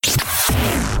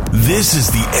This is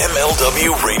the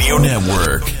MLW Radio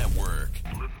Network.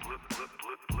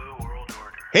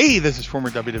 Hey, this is former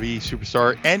WWE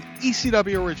superstar and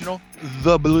ECW original,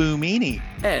 The Blue Meanie.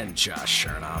 And Josh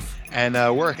Chernoff. And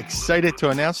we're excited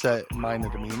to announce that Mind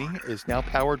of the Meanie is now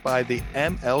powered by the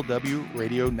MLW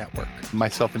Radio Network.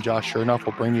 Myself and Josh Chernoff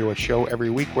will bring you a show every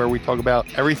week where we talk about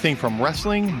everything from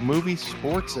wrestling, movies,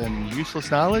 sports, and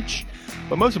useless knowledge.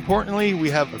 But most importantly, we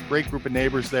have a great group of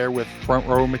neighbors there with front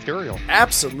row material.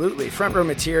 Absolutely. Front row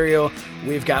material.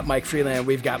 We've got Mike Freeland,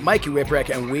 we've got Mikey Whipwreck,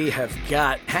 and we have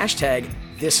got hashtag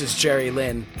This is Jerry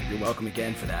Lynn. You're welcome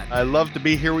again for that. I love to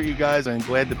be here with you guys and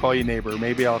glad to call you neighbor.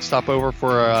 Maybe I'll stop over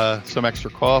for some extra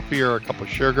coffee or a cup of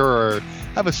sugar or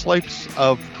have a slice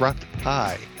of dropped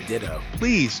pie. Ditto.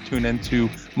 Please tune into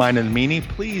Mind and the Meanie.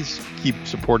 Please keep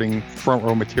supporting front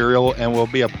row material and we'll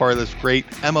be a part of this great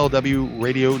MLW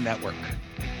radio network.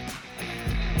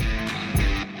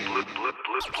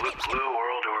 Blue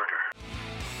World Order.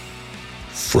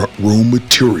 Front Row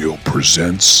Material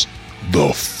presents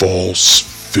The False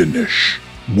Finish.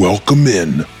 Welcome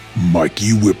in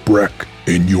Mikey Whipwreck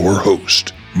and your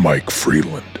host, Mike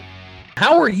Freeland.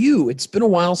 How are you? It's been a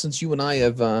while since you and I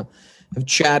have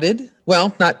chatted.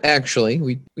 Well, not actually.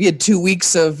 We had 2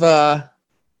 weeks of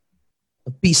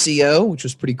BCO, which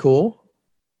was pretty cool.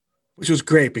 Which was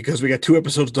great because we got 2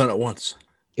 episodes done at once.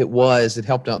 It was. It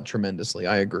helped out tremendously.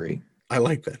 I agree. I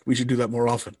like that. We should do that more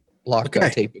often.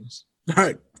 Lockdown tapings. All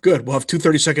right, good. We'll have 2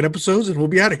 30-second episodes and we'll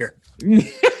be out of here.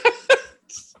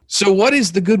 So what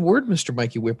is the good word, Mr.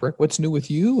 Mikey Whipwreck? What's new with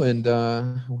you and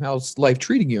how's life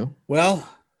treating you? Well,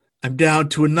 I'm down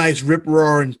to a nice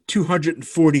rip-roaring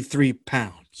 243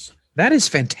 pounds. That is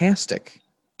fantastic.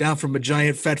 Down from a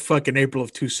giant fat fuck in April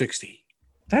of 260.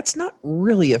 That's not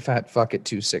really a fat fuck at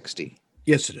 260.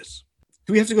 Yes, it is.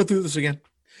 Do we have to go through this again?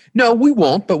 No, we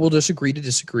won't, but we'll just agree to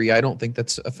disagree. I don't think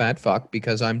that's a fat fuck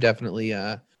because I'm definitely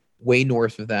way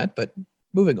north of that, but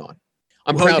moving on.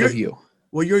 I'm proud of you.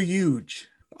 Well, you're huge.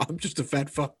 I'm just a fat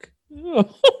fuck. Oh,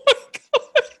 my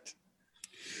God.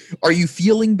 Are you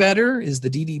feeling better? Is the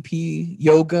DDP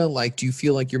yoga, do you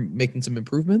feel like you're making some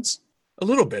improvements? A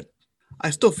little bit.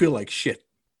 I still feel like shit.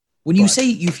 When you say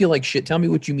you feel like shit, tell me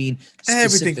what you mean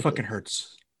Everything fucking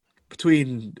hurts.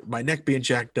 Between my neck being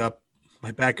jacked up,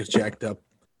 my back is jacked up,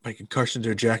 my concussions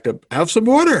are jacked up. Have some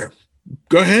water.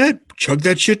 Go ahead. Chug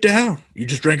that shit down. You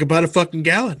just drank about a fucking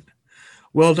gallon.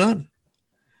 Well done.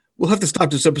 We'll have to stop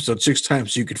this episode 6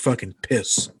 times so you could fucking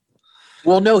piss.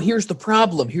 Well, no, here's the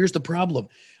problem.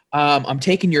 I'm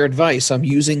taking your advice. I'm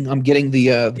getting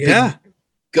the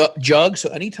big jug. So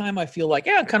anytime I feel like,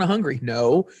 I'm kind of hungry.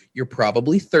 No, you're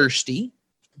probably thirsty.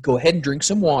 Go ahead and drink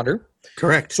some water.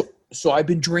 Correct. So I've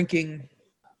been drinking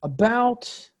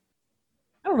about,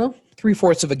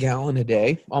 3/4 of a gallon a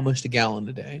day, almost a gallon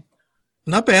a day.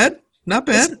 Not bad. Not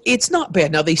bad. It's not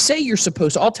bad. Now they say you're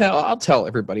supposed to. I'll tell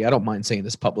everybody. I don't mind saying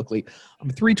this publicly. I'm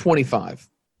 325.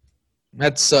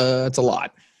 That's a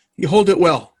lot. You hold it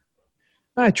well.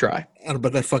 I try. I don't know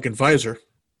about that fucking visor.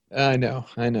 I know.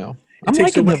 I'm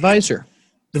liking the visor.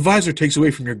 The visor takes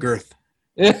away from your girth.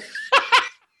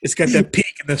 It's got that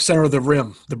peak in the center of the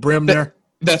rim, the brim there.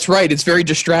 That's right. It's very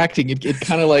distracting. It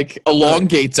kind of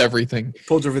elongates everything.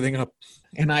 Pulls everything up.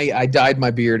 And I dyed my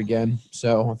beard again,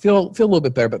 so I feel a little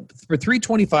bit better. But for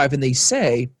 325, and they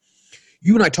say,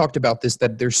 you and I talked about this,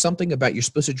 that there's something about you're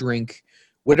supposed to drink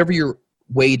whatever your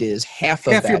weight is, half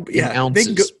of that in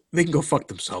ounces. They can go fuck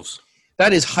themselves.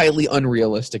 That is highly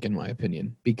unrealistic in my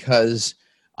opinion because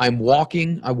I'm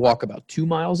walking. I walk about 2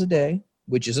 miles a day,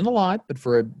 which isn't a lot, but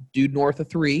for a dude north of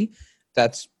 3,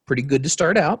 that's pretty good to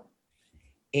start out.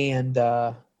 And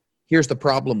here's the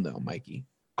problem, though, Mikey.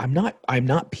 I'm not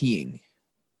peeing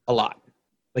a lot.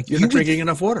 You're not drinking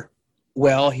enough water.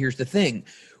 Well, here's the thing.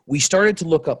 We started to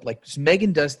look up,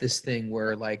 Megan does this thing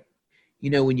where,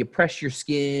 when you press your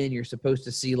skin, you're supposed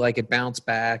to see, it bounce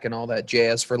back and all that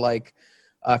jazz for,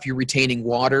 if you're retaining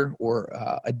water or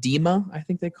edema, I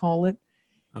think they call it.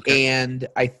 Okay. And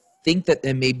I think that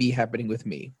may be happening with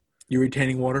me. You're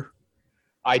retaining water?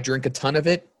 I drink a ton of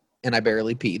it, and I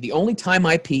barely pee. The only time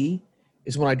I pee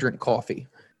is when I drink coffee.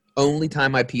 Only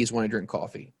time I pee is when I drink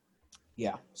coffee.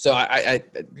 Yeah. So I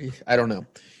don't know.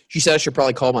 She said I should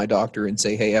probably call my doctor and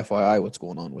say, hey, FYI, what's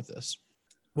going on with this?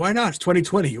 Why not? It's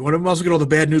 2020. You want to also get all the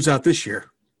bad news out this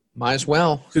year. Might as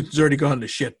well. It's already gone to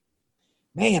shit.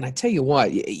 Man, I tell you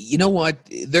what. You know what?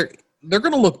 They're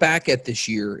going to look back at this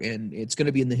year, and it's going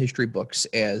to be in the history books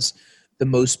as the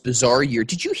most bizarre year.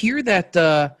 Did you hear that?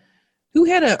 Who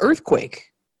had an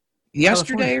earthquake?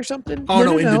 Yesterday or something? Oh,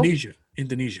 no, Indonesia.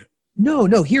 Indonesia. No,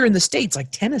 here in the States,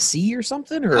 Tennessee or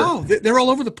something? Or they're all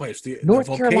over the place. North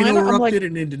the Carolina volcano erupted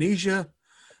in Indonesia.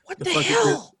 What the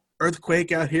hell?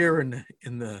 earthquake out here in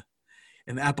the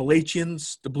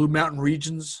Appalachians, the Blue Mountain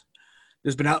regions.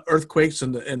 There's been earthquakes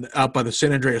out by the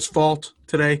San Andreas Fault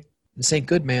today. This ain't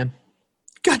good, man.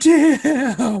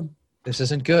 Goddamn! This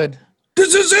isn't good.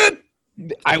 This is it.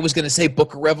 I was going to say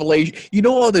Book of Revelation. You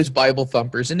know all those Bible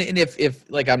thumpers, and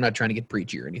if like I'm not trying to get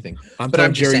preachy or anything, I'm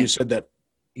just Jerry. saying, You said that.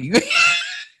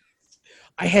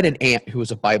 I had an aunt who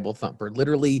was a Bible thumper.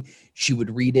 Literally, she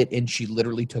would read it, and she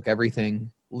literally took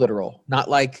everything literal. Not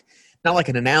like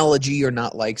an analogy or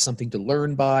not like something to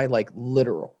learn by, like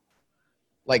literal.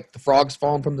 Like the frogs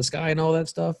falling from the sky and all that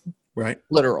stuff. Right.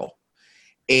 Literal.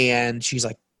 And she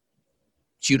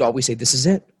would always say, "This is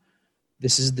it.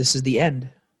 This is the end."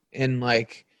 And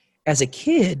like, as a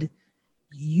kid,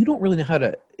 you don't really know how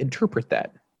to interpret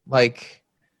that. Like,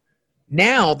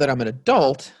 now that I'm an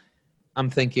adult, I'm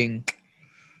thinking,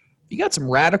 you got some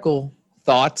radical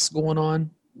thoughts going on.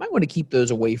 You might want to keep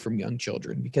those away from young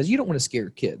children because you don't want to scare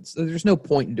kids. There's no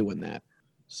point in doing that.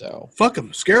 So fuck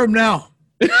them. Scare them now.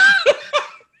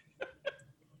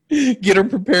 Get them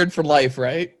prepared for life,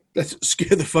 right? That's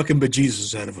scare the fucking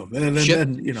bejesus out of them. And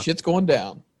then, shit's going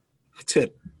down. That's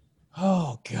it.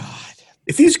 Oh, God.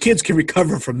 If these kids can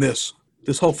recover from this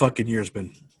whole fucking year's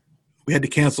been, we had to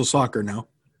cancel soccer now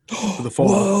for the fall.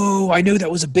 Whoa, I know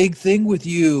that was a big thing with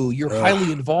you. You're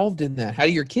highly involved in that. How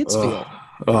do your kids feel?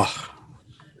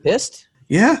 Pissed?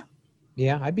 Yeah.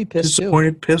 Yeah, I'd be pissed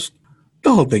disappointed, pissed.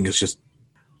 The whole thing is just,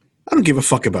 I don't give a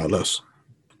fuck about this.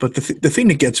 But the thing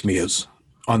that gets me is,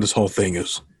 on this whole thing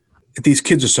is, these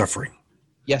kids are suffering.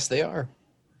 Yes, they are.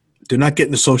 They're not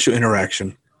getting the social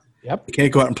interaction. Yep. They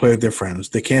can't go out and play with their friends.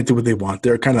 They can't do what they want.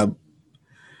 They're kind of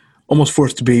almost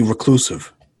forced to be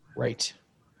reclusive. Right.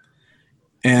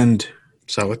 And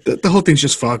so the whole thing's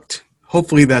just fucked.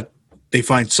 Hopefully that they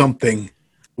find something,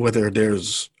 whether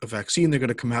there's a vaccine they're going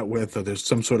to come out with or there's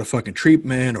some sort of fucking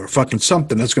treatment or fucking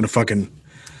something that's going to fucking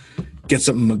get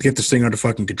this thing under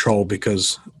fucking control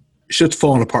because shit's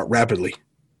falling apart rapidly.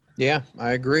 Yeah,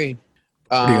 I agree.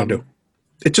 What are you going to do?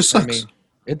 It just sucks. I mean,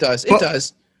 it does. It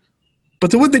does. But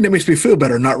the one thing that makes me feel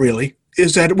better, not really,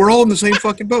 is that we're all in the same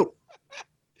fucking boat.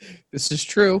 This is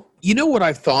true. You know what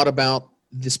I've thought about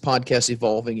this podcast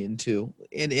evolving into?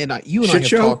 And you and I have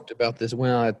talked about this.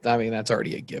 Well, I mean, that's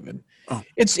already a given. Oh.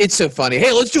 It's so funny.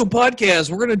 Hey, let's do a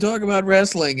podcast. We're going to talk about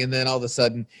wrestling. And then all of a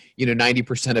sudden,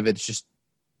 90% of it's just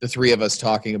the three of us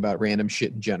talking about random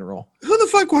shit in general. Who the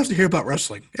fuck wants to hear about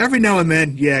wrestling? Every now and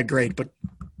then, yeah, great. But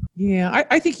yeah,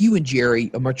 I think you and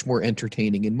Jerry are much more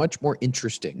entertaining and much more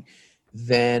interesting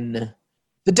than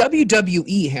the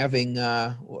WWE having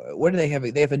what do they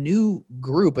have? They have a new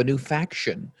group, a new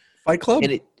faction, Fight Club,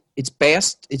 and it's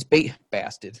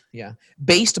basted, yeah,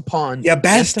 based upon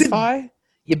bastard.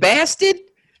 You bastard,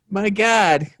 my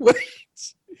God! What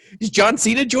is John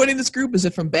Cena joining this group? Is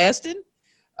it from Baston?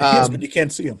 Yes, but you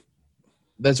can't see him.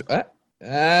 That's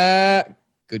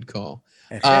good call.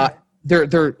 They're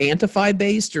Antifa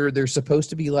based, or they're supposed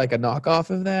to be like a knockoff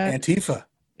of that.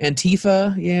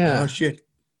 Antifa, yeah. Oh, shit.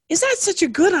 Is that such a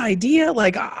good idea?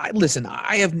 Like, listen,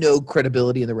 I have no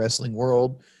credibility in the wrestling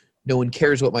world. No one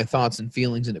cares what my thoughts and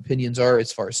feelings and opinions are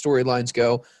as far as storylines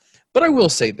go. But I will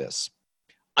say this.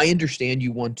 I understand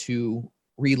you want to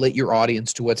relate your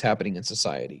audience to what's happening in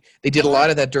society. They did a lot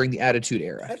of that during the Attitude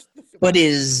Era. But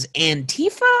is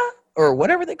Antifa, or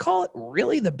whatever they call it,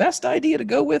 really the best idea to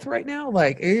go with right now?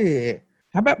 Like,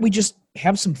 how about we just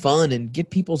have some fun and get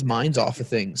people's minds off of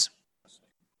things?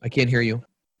 I can't hear you.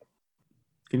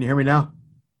 Can you hear me now?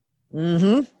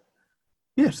 Mm-hmm.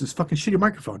 Yes, this fucking shitty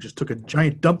microphone just took a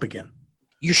giant dump again.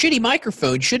 Your shitty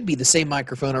microphone should be the same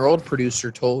microphone our old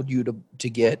producer told you to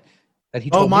get, that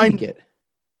he told me to get.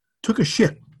 Took a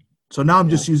shit. So now I'm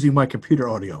just using my computer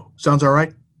audio. Sounds all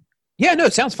right? Yeah, no,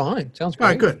 it sounds fine. Sounds great.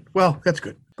 All right, good. Well, that's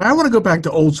good. But I want to go back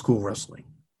to old school wrestling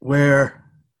where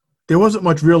there wasn't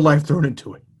much real life thrown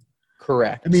into it.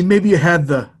 Correct. I mean, maybe you had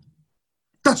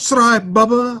that's right,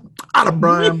 Bubba, out of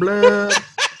Brian Blood.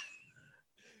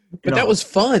 But that was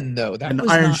fun, though. That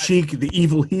was Iron Sheik, the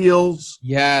evil heels.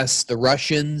 Yes, the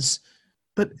Russians.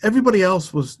 But everybody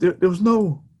else was there was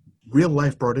no real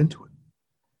life brought into it.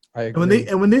 I agree.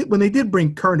 And when they did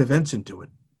bring current events into it,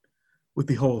 with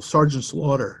the whole Sergeant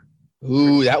Slaughter.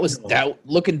 Ooh, that was that.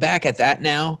 Looking back at that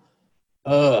now,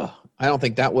 I don't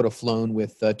think that would have flown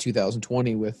with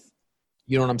 2020. With,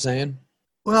 you know what I'm saying?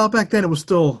 Well, back then it was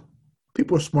still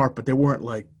people were smart, but they weren't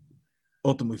like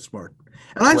ultimately smart.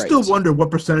 And I still wonder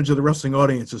what percentage of the wrestling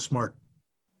audience is smart.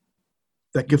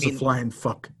 That gives a flying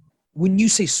fuck. When you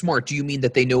say smart, do you mean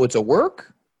that they know it's a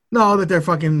work? No, that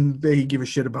they give a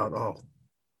shit about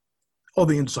all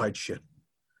the inside shit.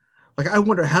 Like, I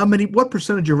wonder what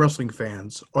percentage of wrestling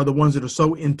fans are the ones that are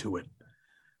so into it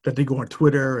that they go on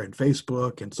Twitter and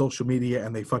Facebook and social media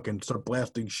and they fucking start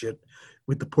blasting shit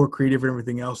with the poor creative and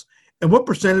everything else? And what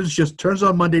percentage just turns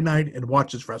on Monday night and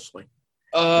watches wrestling?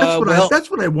 That's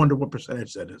what I wonder what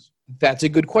percentage that is. That's a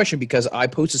good question, because I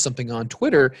posted something on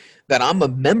Twitter that I'm a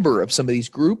member of some of these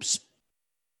groups.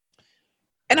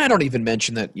 And I don't even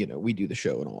mention that, we do the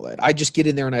show and all that. I just get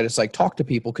in there and I just talk to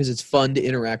people because it's fun to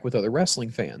interact with other wrestling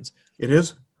fans. It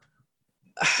is?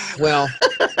 Well,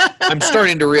 I'm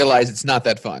starting to realize it's not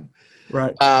that fun.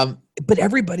 Right. But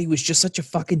everybody was just such a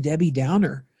fucking Debbie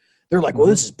Downer. They're like, well,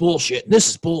 this is bullshit, and this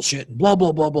is bullshit, and blah,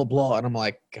 blah, blah, blah, blah. And I'm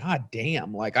like, God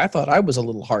damn. I thought I was a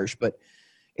little harsh, but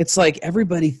it's like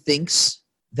everybody thinks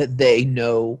that they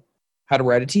know how to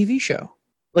write a TV show.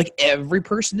 Every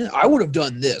person, I would have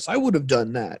done this. I would have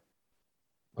done that.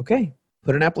 Okay,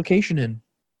 put an application in.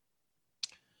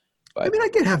 But, I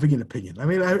get having an opinion.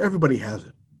 Everybody has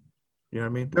it. You know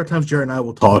what I mean? There are times Jerry and I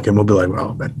will talk and we'll be like,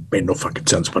 well, that made no fucking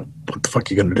sense, but what the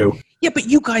fuck are you going to do? Yeah, but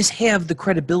you guys have the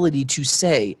credibility to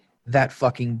say that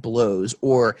fucking blows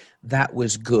or that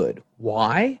was good.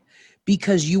 Why?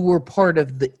 Because you were part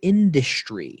of the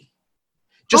industry.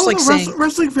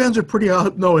 Wrestling fans are pretty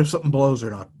out know if something blows or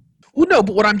not. Well, no,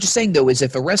 but what I'm just saying, though, is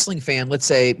if a wrestling fan, let's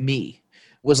say me,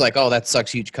 was like, oh, that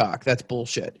sucks, huge cock, that's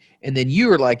bullshit. And then you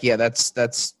were like, yeah,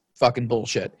 that's fucking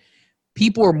bullshit.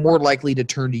 People are more likely to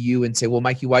turn to you and say, well,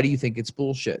 Mikey, why do you think it's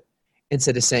bullshit?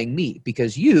 Instead of saying me,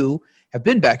 because you have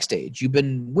been backstage. You've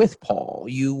been with Paul.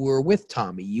 You were with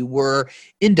Tommy. You were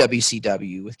in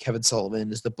WCW with Kevin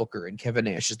Sullivan as the booker and Kevin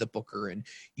Nash as the booker. And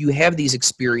you have these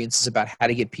experiences about how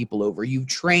to get people over. You've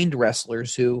trained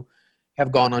wrestlers who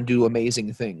have gone on to do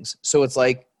amazing things. So it's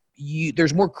like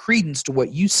there's more credence to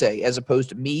what you say as opposed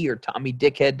to me or Tommy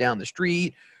Dickhead down the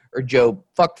street or Joe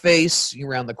Fuckface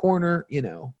around the corner.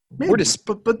 Maybe, we're just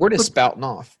spouting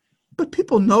off. But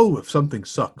people know if something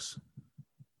sucks.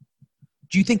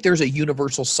 Do you think there's a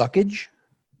universal suckage?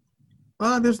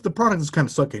 The product is kind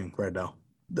of sucking right now.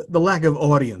 The lack of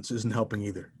audience isn't helping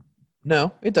either.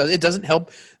 No, it does. It doesn't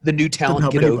help the new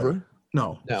talent get anybody. over.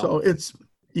 No. So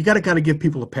you got to give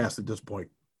people a pass at this point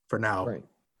for now. Right.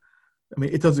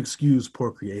 It does excuse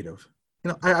poor creative.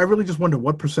 I really just wonder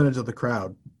what percentage of the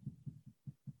crowd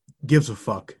gives a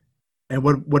fuck, and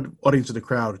what audience of the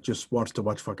crowd just wants to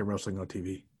watch fucking wrestling on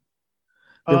TV.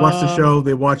 They watch the show,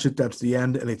 they watch it, that's the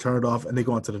end, and they turn it off, and they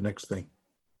go on to the next thing.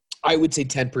 I would say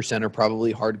 10% are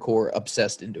probably hardcore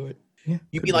obsessed into it. Yeah,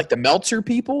 you mean like the Meltzer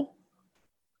people?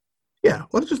 Yeah,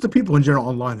 well, it's just the people in general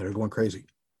online that are going crazy.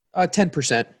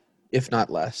 10%, if not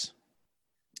less.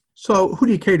 So who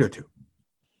do you cater to?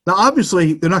 Now,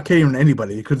 obviously, they're not catering to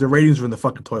anybody because their ratings are in the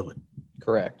fucking toilet.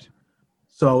 Correct.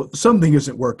 So something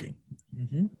isn't working.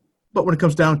 Mm-hmm. But when it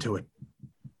comes down to it,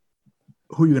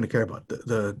 who are you going to care about?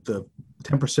 The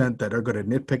 10% that are going to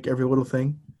nitpick every little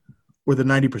thing, or the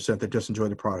 90% that just enjoy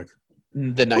the product?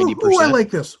 The 90%. Oh, I like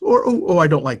this, or I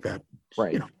don't like that.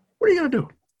 Right. What are you going to do?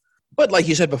 But like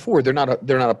you said before, they're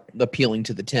not appealing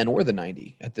to the 10 or the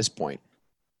 90 at this point.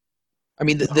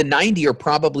 The 90 are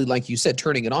probably, like you said,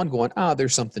 turning it on, going,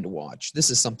 there's something to watch.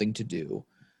 This is something to do.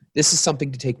 This is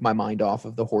something to take my mind off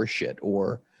of the horse shit.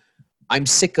 Or I'm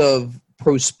sick of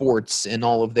pro sports and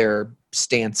all of their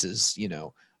stances.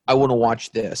 I want to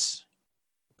watch this.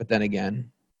 But then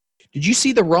again, did you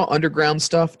see the Raw Underground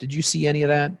stuff? Did you see any of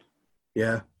that?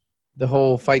 Yeah. The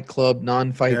whole Fight Club,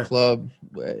 non-Fight Club.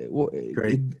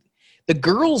 Great. The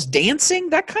girls dancing,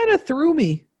 that kind of threw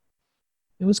me.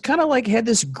 It was kind of like had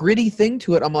this gritty thing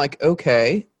to it. I'm like,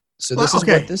 okay, so this is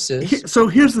what this is. So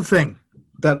here's the thing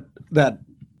that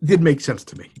did make sense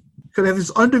to me. Because they have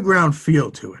this underground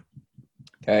feel to it.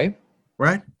 Okay.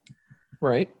 Right?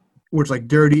 Right. Where it's like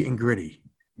dirty and gritty.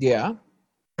 Yeah.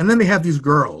 And then they have these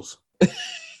girls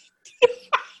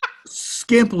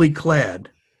scantily clad.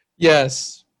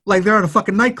 Yes. Like they're at a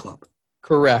fucking nightclub.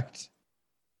 Correct.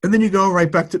 And then you go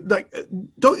right back to,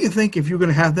 don't you think if you're going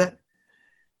to have that,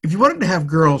 if you wanted to have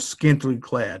girls scantily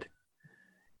clad,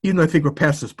 even though I think we're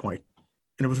past this point,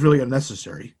 and it was really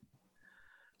unnecessary,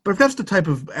 but if that's the type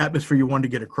of atmosphere you wanted to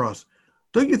get across,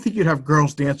 don't you think you'd have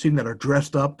girls dancing that are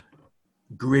dressed up,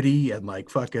 gritty, and like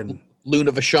fucking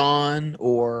Luna Vachon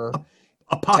or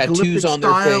apocalyptic tattoos on their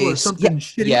style face or something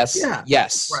shitty? Yes. Yeah.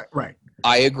 Yes. Right.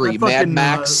 I agree. Mad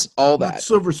Max, all that.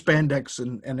 Silver spandex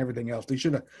and everything else. They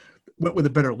should have went with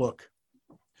a better look.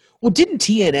 Well, didn't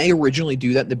TNA originally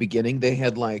do that in the beginning? They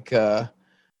had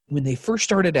when they first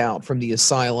started out from the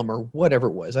asylum or whatever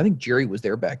it was, I think Jerry was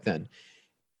there back then.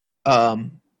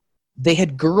 They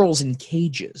had girls in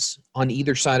cages on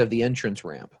either side of the entrance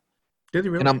ramp. Did they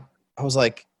really? And I was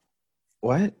like,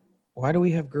 what? Why do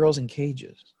we have girls in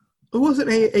cages? Wasn't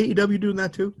AEW doing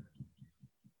that too?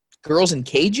 Girls in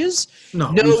Cages?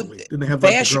 No, No, recently. Didn't they have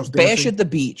like the girls Bash dancing? at the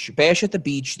Beach. Bash at the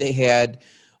Beach, they had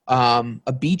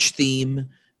a beach theme.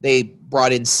 They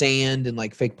brought in sand and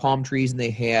like fake palm trees, and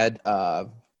they had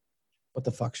what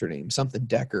the fuck's her name? Something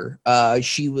Decker.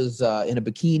 She was in a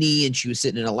bikini and she was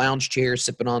sitting in a lounge chair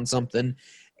sipping on something.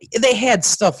 They had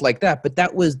stuff like that, but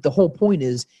that was the whole point.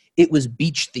 Is it was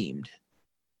beach themed.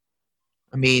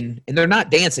 I mean, and they're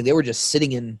not dancing; they were just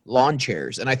sitting in lawn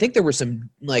chairs. And I think there were some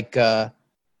like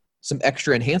some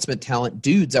extra enhancement talent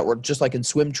dudes that were just like in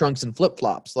swim trunks and flip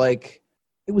flops. Like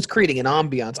it was creating an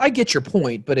ambiance. I get your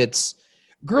point, but it's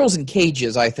Girls in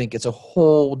Cages. I think it's a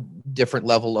whole different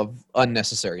level of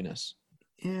unnecessariness.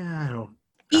 Yeah, I don't.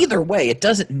 Either way, it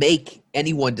doesn't make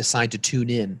anyone decide to tune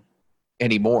in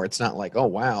anymore. It's not like, oh,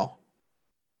 wow,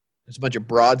 there's a bunch of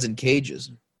broads in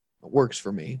cages. It works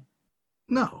for me.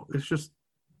 No, it's just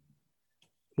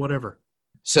whatever.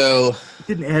 So It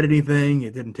didn't add anything.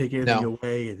 It didn't take anything No.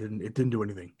 away. It didn't do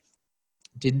anything.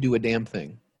 didn't do a damn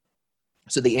thing.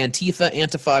 So the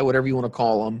Antifa, whatever you want to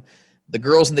call them, the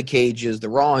girls in the cages, the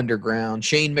Raw Underground,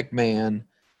 Shane McMahon,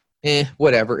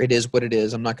 whatever. It is what it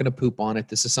is. I'm not going to poop on it.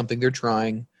 This is something they're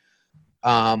trying.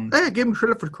 I give him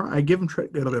credit for trying. I give him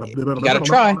credit. You gotta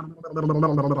try.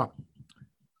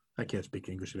 I can't speak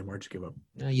English anymore. I just give up.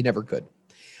 You never could.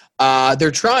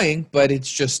 They're trying, but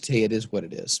it's just, hey, it is what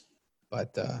it is.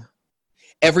 But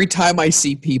every time I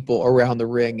see people around the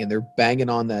ring and they're banging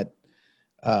on that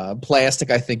plastic,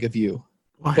 I think of you.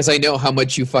 Why? Because I know how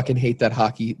much you fucking hate that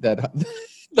hockey, the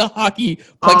hockey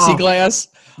plexiglass.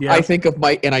 Yeah. I think of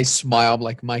Mike and I smile. I'm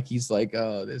like, Mikey's like,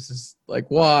 oh, this is like,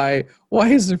 why? Why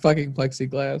is there fucking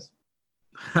plexiglass?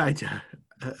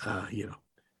 You know.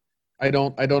 I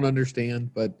don't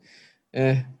understand, but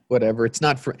whatever. It's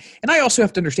not for, and I also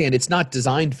have to understand it's not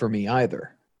designed for me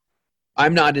either.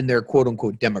 I'm not in their quote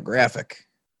unquote demographic.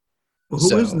 Well,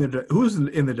 who's in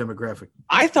the demographic?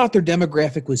 I thought their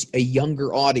demographic was a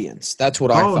younger audience. That's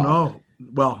what I thought. No.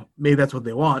 Well, maybe that's what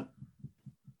they want,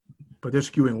 but they're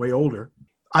skewing way older.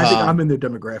 I think I'm in their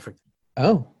demographic.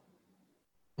 Oh,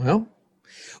 well,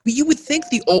 but you would think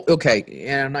the old. Okay,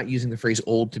 and I'm not using the phrase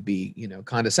 "old" to be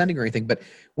condescending or anything, but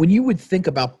when you would think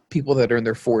about people that are in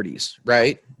their 40s,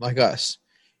 right, like us,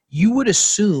 you would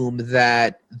assume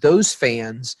that those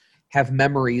fans have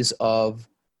memories of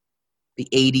the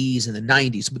 80s and the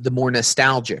 90s, but the more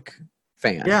nostalgic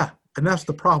fan. Yeah, and that's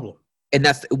the problem. And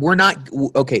we're not,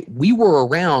 okay, we were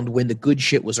around when the good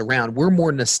shit was around. We're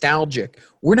more nostalgic.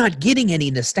 We're not getting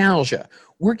any nostalgia.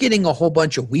 We're getting a whole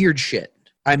bunch of weird shit.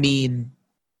 I mean,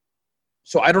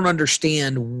 so I don't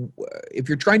understand. If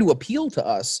you're trying to appeal to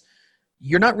us,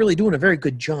 you're not really doing a very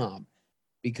good job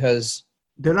because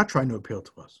they're not trying to appeal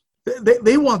to us.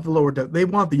 They want they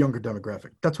want the younger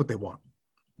demographic. That's what they want.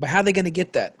 But how are they going to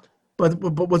get that? But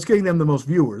what's getting them the most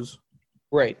viewers,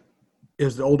 right,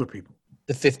 is the older people.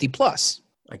 The 50 plus.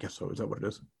 I guess so. Is that what it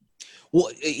is? Well,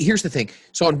 here's the thing.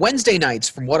 So on Wednesday nights,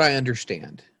 from what I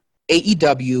understand,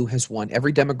 AEW has won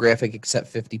every demographic except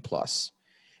 50 plus.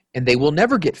 And they will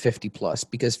never get 50 plus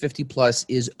because 50 plus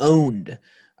is owned,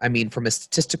 I mean, from a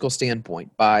statistical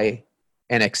standpoint, by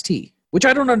NXT, which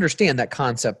I don't understand that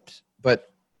concept,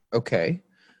 but okay.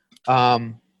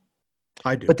 I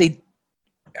do. But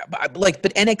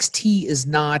but NXT is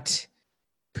not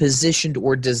positioned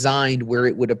or designed where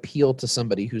it would appeal to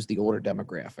somebody who's the older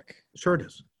demographic. Sure it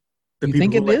is. You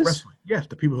think it is? Wrestling. Yes,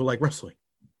 the people who like wrestling.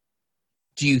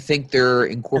 Do you think they're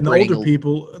incorporating And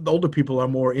the older people are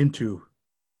more into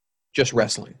just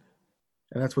wrestling?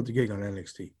 And that's what they're getting on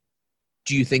NXT.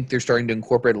 Do you think they're starting to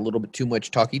incorporate a little bit too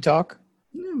much talky talk?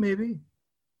 Yeah, maybe.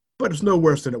 But it's no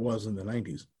worse than it was in the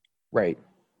 90s. Right.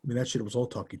 I mean, that shit was all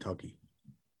talky.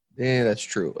 Yeah, that's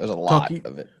true. There's a lot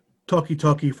of it. Talky,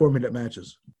 4-minute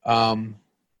matches.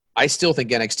 I still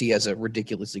think NXT has a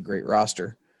ridiculously great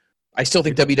roster. I still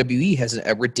think WWE has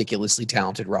a ridiculously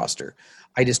talented roster.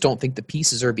 I just don't think the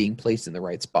pieces are being placed in the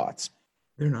right spots.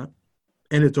 They're not.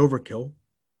 And it's overkill.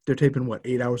 They're taping,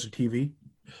 8 hours of TV?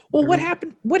 Well, what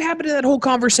happened to that whole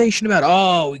conversation about,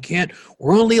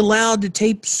 we're only allowed to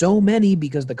tape so many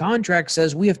because the contract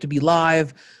says we have to be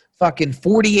live fucking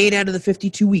 48 out of the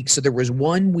 52 weeks. So there was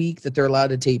 1 week that they're allowed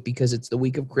to tape because it's the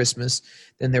week of Christmas.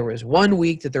 Then there was 1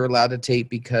 week that they're allowed to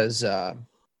tape because I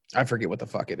forget what the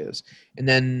fuck it is. And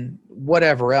then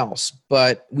whatever else.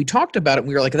 But we talked about it and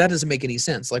we were like, that doesn't make any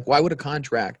sense. Like, why would a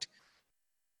contract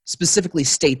specifically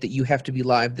state that you have to be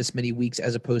live this many weeks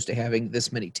as opposed to having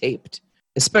this many taped,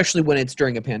 especially when it's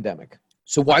during a pandemic?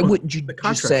 So why wouldn't you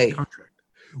just say,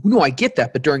 no, I get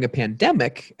that, but during a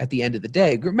pandemic, at the end of the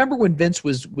day, remember when Vince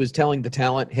was telling the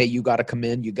talent, hey, you got to come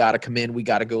in, we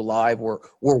got to go live, we're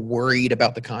worried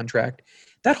about the contract.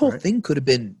 That whole thing could have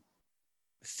been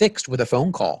fixed with a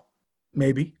phone call.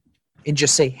 Maybe. And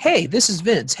just say, hey, this is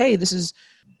Vince. Hey, this is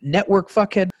network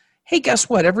fuckhead. Hey, guess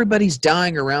what? Everybody's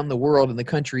dying around the world and the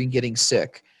country and getting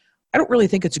sick. I don't really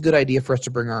think it's a good idea for us to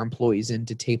bring our employees in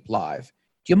to tape live.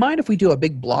 Do you mind if we do a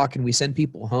big block and we send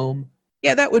people home?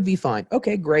 Yeah, that would be fine.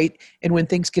 Okay, great. And when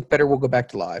things get better, we'll go back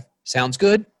to live. Sounds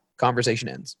good? Conversation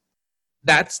ends.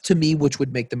 That's, to me, which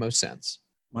would make the most sense.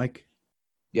 Mike?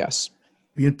 Yes.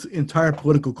 The entire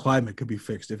political climate could be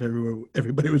fixed if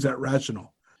everybody was that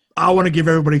rational. I want to give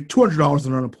everybody $200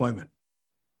 in unemployment.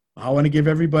 I want to give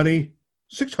everybody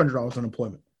 $600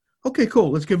 unemployment. Okay,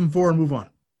 cool. Let's give them 4 and move on.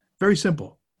 Very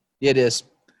simple. It is.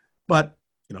 But,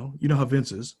 you know how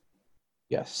Vince is.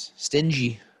 Yes.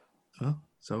 Stingy.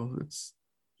 So it's,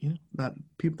 not,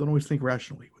 people don't always think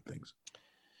rationally with things.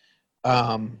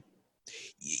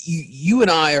 You and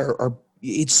I are,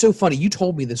 it's so funny. You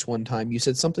told me this one time. You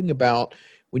said something about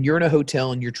when you're in a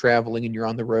hotel and you're traveling and you're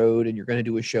on the road and you're going to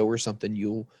do a show or something,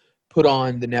 you'll put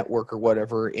on the network or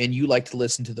whatever, and you like to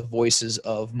listen to the voices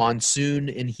of Monsoon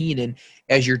and Heenan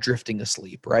as you're drifting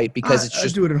asleep, right? Because it's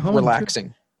just do it at home relaxing.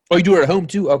 too. Oh, you do it at home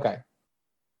too? Okay.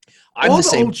 I'm all the the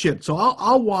same. old shit. So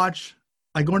I'll watch.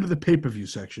 I go into the pay-per-view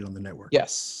section on the network.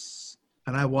 Yes.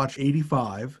 And I watch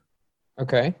 85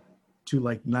 Okay. to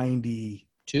like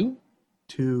 92,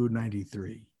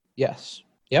 93. Yes.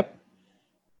 Yep.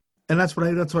 And that's what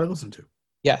I listen to.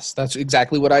 Yes, that's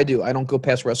exactly what I do. I don't go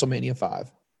past WrestleMania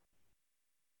 5.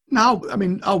 Now, I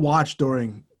mean, I'll watch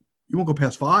during. You won't go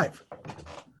past 5.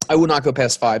 I will not go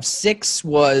past 5. 6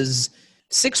 was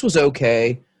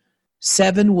okay.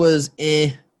 7 was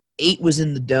 8 was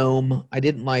in the dome. I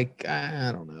didn't like.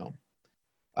 I don't know.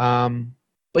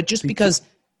 But just because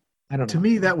I don't know. To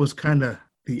me, that was kind of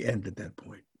the end at that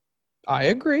point. I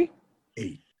agree.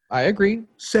 8. I agree.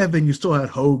 7, you still had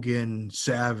Hogan,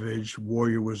 Savage,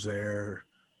 Warrior was there,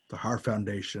 the Hart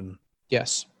Foundation.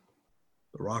 Yes.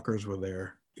 The Rockers were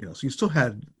there. So you still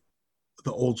had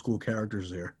the old school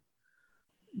characters there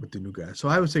with the new guys. So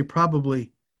I would say probably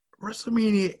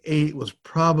WrestleMania 8 was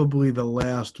probably the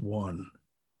last one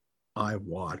I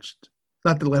watched.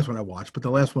 Not the last one I watched, but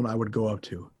the last one I would go up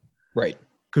to. Right.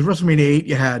 Because WrestleMania 8,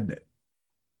 you had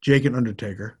Jake and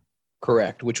Undertaker.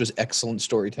 Correct, which was excellent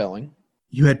storytelling.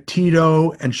 You had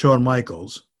Tito and Shawn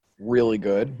Michaels. Really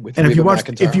good. With And Reba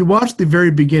if you watched the very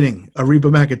beginning of Reba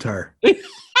McEntire,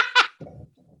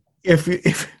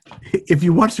 if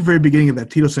you watch the very beginning of that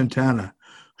Tito Santana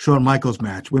Shawn Michaels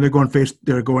match, when they're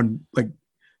going like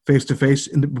face to face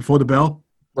before the bell,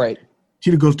 right?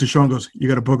 Tito goes to Shawn, goes, "You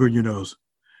got a booger in your nose,"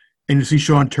 and you see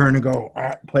Shawn turn and go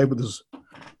play with his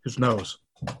nose.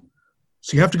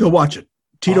 So you have to go watch it.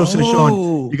 Tito says,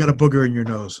 "Shawn, you got a booger in your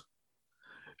nose,"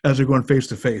 as they're going face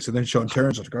to face, and then Shawn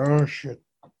turns and goes, "Oh shit."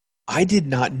 I did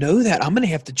not know that. I'm going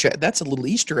to have to check. That's a little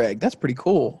Easter egg. That's pretty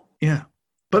cool. Yeah.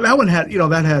 But that one had,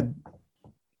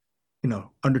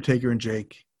 Undertaker and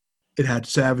Jake. It had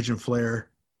Savage and Flair.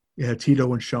 It had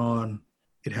Tito and Shawn.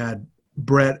 It had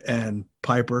Brett and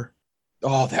Piper.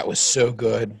 Oh, that was so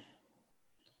good.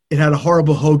 It had a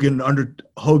horrible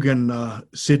Hogan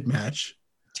Sid match.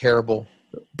 Terrible.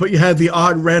 But you had the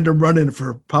odd random run-in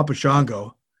for Papa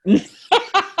Shango.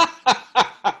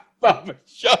 Papa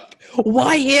Shango.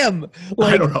 Why him?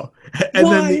 I don't know.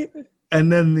 And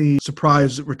then the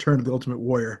surprise return of the Ultimate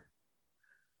Warrior,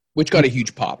 which got a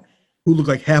huge pop. Who looked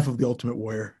like half of the Ultimate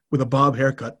Warrior with a bob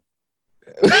haircut.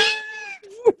 With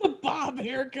a bob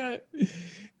haircut.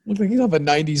 Looks like he's off a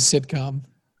 90s sitcom.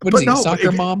 What is he,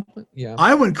 soccer mom? Yeah.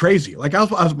 I went crazy. Like I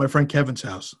was at my friend Kevin's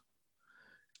house,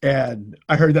 and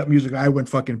I heard that music. I went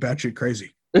fucking batshit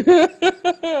crazy.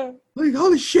 Like,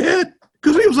 holy shit.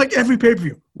 Because it was like every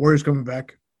pay-per-view. Warrior's coming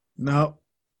back. No,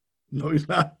 he's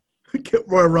not.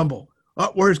 Royal Rumble.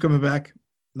 Oh, Warrior's coming back.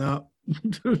 No,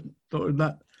 no, he's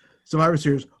not. Survivor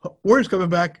Series. Warrior's coming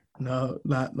back. No,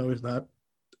 he's not.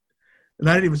 And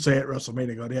I didn't even say it at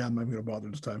WrestleMania. I'm not going to bother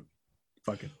this time.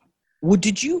 Fuck it. Well,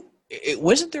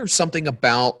 wasn't there something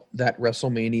about that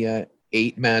WrestleMania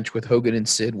 8 match with Hogan and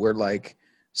Sid where, like,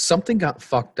 something got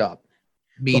fucked up?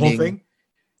 Meaning, the whole thing?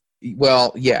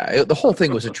 Well, yeah, the whole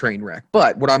thing was a train wreck.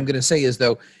 But what I'm going to say is,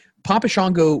 though, Papa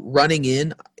Shango running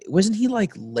in, wasn't he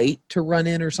like late to run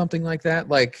in or something like that?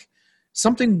 Like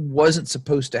something wasn't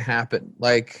supposed to happen.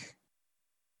 Like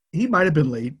he might have been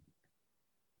late.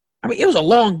 I mean, it was a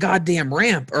long goddamn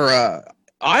ramp or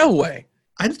aisleway.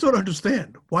 I just don't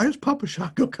understand. Why is Papa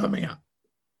Shango coming out?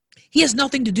 He has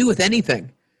nothing to do with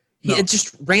anything. No. It's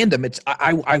just random.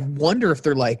 I wonder if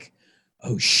they're like,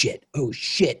 oh shit,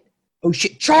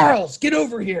 Charles, get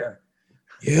over here.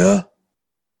 Yeah.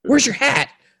 Where's your hat?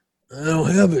 I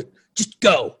don't have it. Just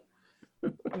go.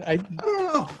 I don't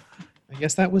know. I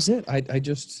guess that was it.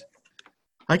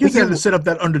 I guess But they had you're- to set up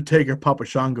that Undertaker Papa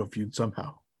Shango feud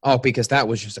somehow. Oh, because that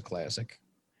was just a classic.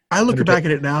 I look Undertaker- back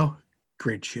at it now.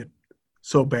 Great shit.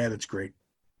 So bad it's great.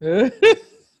 Oh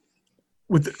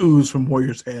With the ooze from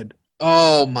Warrior's Head.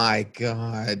 my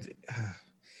God.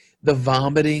 The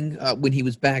vomiting when he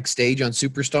was backstage on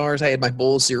Superstars. I had my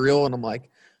bowl of cereal and I'm like,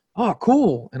 oh,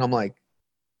 cool. And I'm like,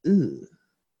 ugh,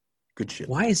 Good shit.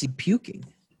 why is he puking?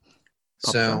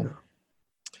 Papa So, Shango.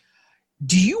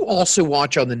 do you also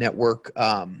watch on the network?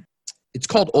 It's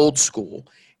called Old School,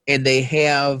 and they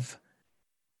have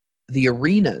the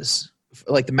arenas,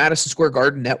 like the Madison Square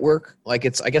Garden network. Like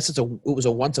I guess it was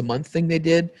a once a month thing they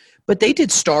did, but they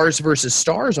did Stars versus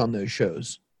Stars on those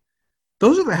shows.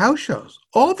 Those are the house shows.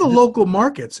 All the local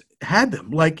markets had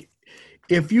them. Like,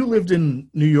 if you lived in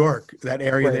New York, that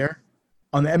area Right. there,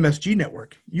 on the MSG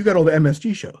network, you got all the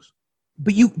MSG shows.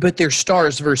 But they're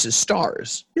Stars versus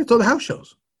Stars. Yeah, it's all the house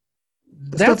shows.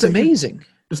 That's stuff that amazing.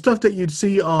 The stuff that you'd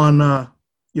see on,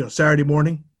 Saturday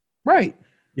morning. Right.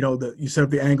 You set up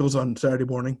the angles on Saturday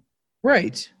morning,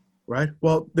 Right. right?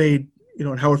 Well, they,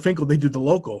 in Howard Finkel, they did the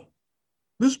local.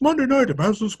 This Monday night at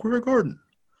Madison Square Garden,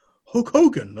 Hulk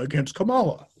Hogan against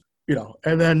Kamala,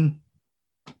 and then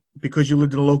because you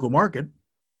lived in a local market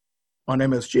on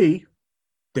MSG,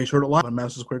 they showed it live on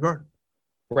Madison Square Garden.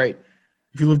 Right.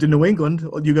 If you lived in New England,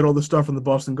 you got all the stuff from the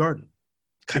Boston Garden.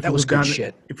 God, If that you was lived good down-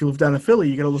 shit. If you live down in Philly,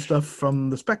 you get all the stuff from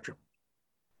the Spectrum.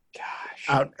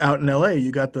 Gosh. Out in LA,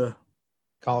 you got the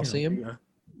Coliseum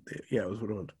yeah, it was what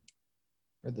it was,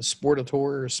 or the Sportator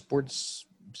or Sports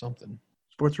something.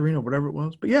 Sports Arena, whatever it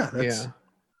was. But yeah, that's Yeah.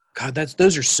 God,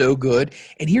 those are so good.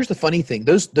 And here's the funny thing: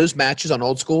 those matches on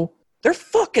Old School, they're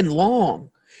fucking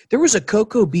long. There was a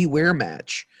Coco Beware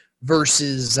match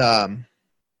versus.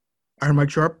 Iron Mike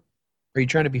Sharp. Are you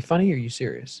trying to be funny? Or are you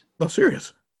serious? No,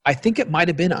 serious. I think it might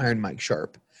have been Iron Mike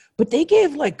Sharp, but they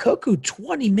gave like Coco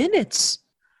 20 minutes.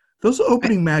 Those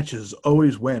opening matches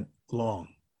always went long.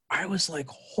 I was like,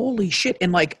 holy shit.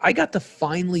 And like, I got to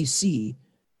finally see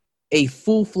a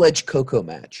full-fledged Coco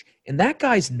match. And that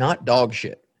guy's not dog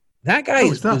shit. That guy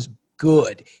he's not. was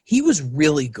good. He was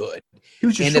really good. He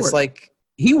was just And short. it's like,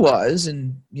 he was,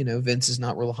 and, Vince is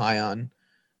not real high on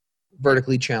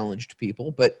vertically challenged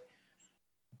people. But,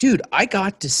 dude, I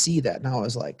got to see that. And I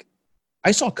was like,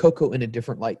 I saw Coco in a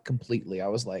different light completely. I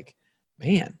was like,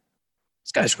 man,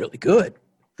 this guy's really good.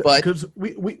 But, because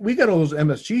we got all those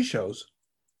MSG shows,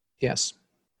 yes.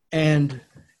 and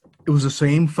it was the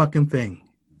same fucking thing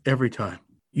every time.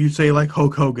 You say like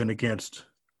Hulk Hogan against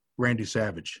Randy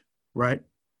Savage, right?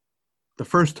 The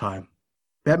first time,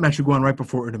 that match would go on right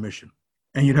before intermission,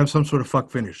 and you'd have some sort of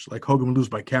fuck finish, like Hogan would lose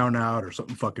by count out or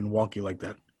something fucking wonky like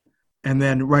that. And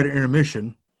then right at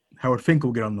intermission, Howard Finkel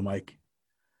would get on the mic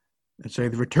and say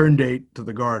the return date to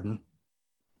the Garden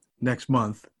next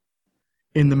month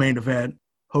in the main event,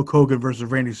 Hulk Hogan versus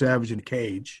Randy Savage in a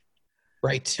cage.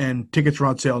 Right. And tickets are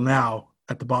on sale now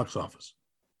at the box office.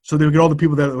 So they would get all the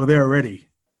people that were there already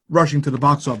rushing to the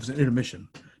box office at intermission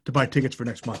to buy tickets for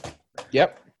next month.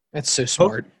 Yep. That's so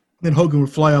smart. Then Hogan would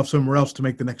fly off somewhere else to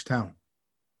make the next town.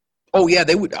 Oh, yeah,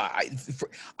 they would.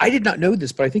 I did not know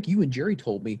this, but I think you and Jerry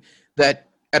told me that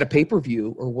at a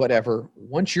pay-per-view or whatever,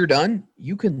 once you're done,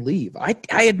 you can leave. I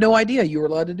had no idea you were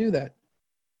allowed to do that.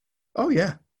 Oh,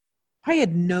 yeah.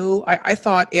 I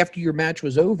thought after your match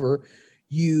was over,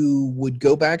 you would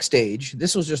go backstage.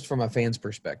 This was just from a fan's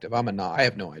perspective. I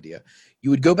have no idea. You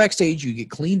would go backstage, you get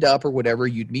cleaned up or whatever.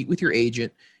 You'd meet with your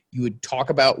agent. You would talk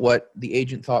about what the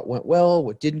agent thought went well,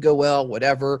 what didn't go well,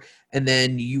 whatever. And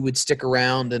then you would stick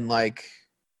around and like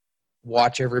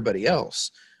watch everybody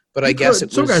else. But I guess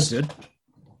Some guys did.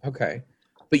 Okay.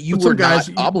 But you But were some guys-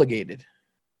 not obligated,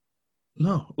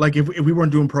 No. Like if we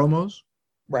weren't doing promos,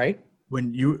 right?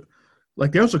 when you –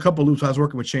 like there was a couple of loops I was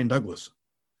working with Shane Douglas.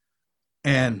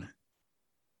 And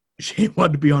Shane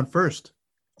wanted to be on first.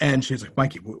 And she's like,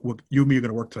 Mikey, you and me are going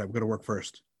to work tonight. We're going to work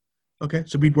first. Okay.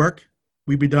 So we'd work.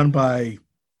 We'd be done by, I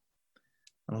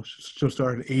don't know, show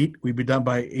started at 8. We'd be done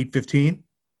by 8:15.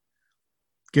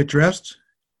 Get dressed.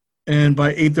 And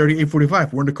by 8:30,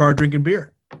 8:45, we're in the car drinking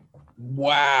beer.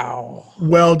 Wow.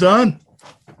 Well done.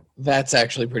 That's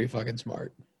actually pretty fucking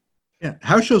smart. Yeah.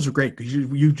 House shows are great because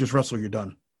you just wrestle, you're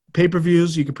done.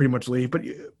 Pay-per-views, you can pretty much leave. But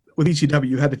with ECW,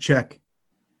 you had to check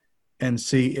and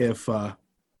see if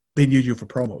they need you for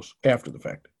promos after the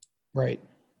fact. Right.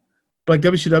 But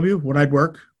like WCW, when I'd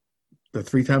work, the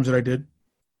 3 times that I did,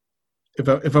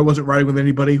 if I wasn't riding with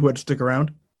anybody who had to stick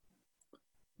around,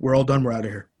 we're all done. We're out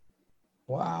of here.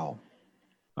 Wow.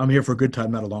 I'm here for a good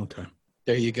time, not a long time.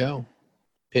 There you go.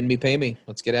 Pin me, pay me.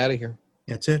 Let's get out of here.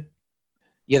 That's it.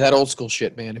 Yeah, that old school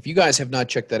shit, man. If you guys have not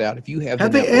checked that out, if you have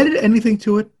Have they added anything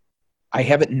to it? I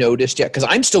haven't noticed yet because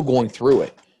I'm still going through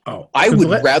it. Oh, I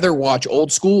would rather watch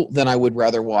old school than I would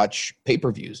rather watch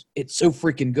pay-per-views. It's so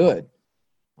freaking good.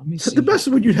 Let me see. The best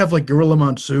is when you'd have like Gorilla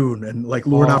Monsoon and like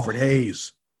Lord Alfred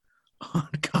Hayes on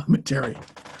commentary.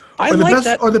 I or the like best,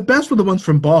 that. Or the best were the ones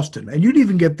from Boston, and you'd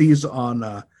even get these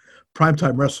on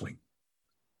Primetime Wrestling.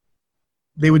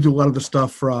 They would do a lot of the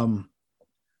stuff from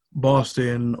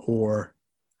Boston or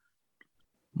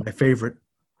my favorite,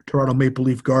 Toronto Maple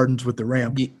Leaf Gardens with the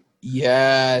ramp.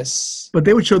 Yes. But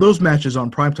they would show those matches on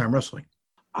Primetime Wrestling.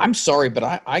 I'm sorry,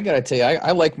 but I got to tell you,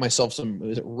 I like myself some,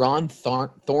 is it Ron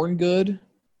Thorngood?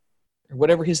 Or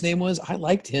whatever his name was? I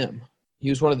liked him. He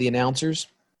was one of the announcers.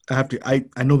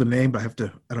 I know the name, but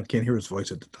I can't hear his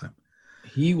voice at the time.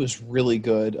 He was really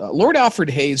good. Lord Alfred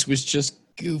Hayes was just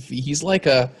goofy. He's like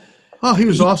he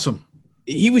was awesome.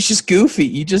 He was just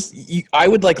goofy. I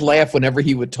would like laugh whenever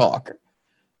he would talk.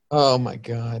 Oh my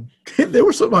God. There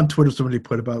was something on Twitter somebody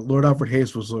put about Lord Alfred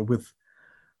Hayes was with,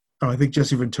 I think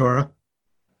Jesse Ventura.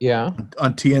 Yeah.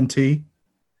 On TNT.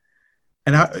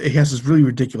 And he has this really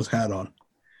ridiculous hat on.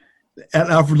 And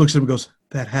Alfred looks at him and goes,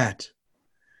 "That hat."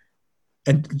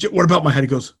 And what about my hat? He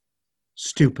goes,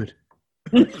 "Stupid."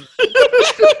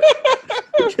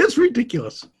 It's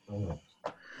ridiculous.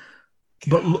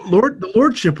 But the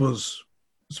lordship was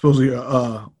supposedly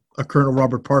a Colonel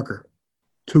Robert Parker.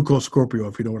 Tuco Scorpio,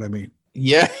 if you know what I mean.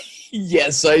 Yeah.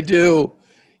 Yes, I do.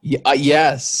 Yeah,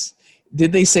 yes.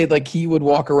 Did they say like he would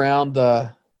walk around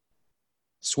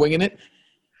swinging it?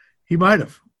 He might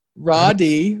have.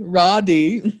 Roddy.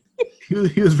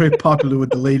 He was very popular with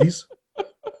the ladies.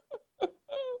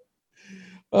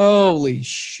 Holy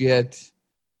shit.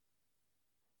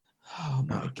 Oh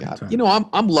my God. You know,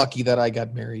 I'm lucky that I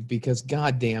got married because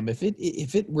goddamn, if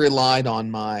it relied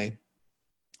on my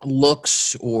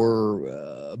looks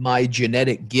or my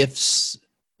genetic gifts,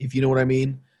 if you know what I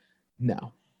mean,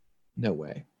 no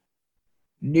way.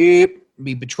 Nope.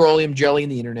 Be petroleum jelly in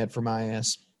the internet for my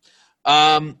ass.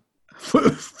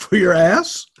 For your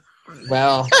ass?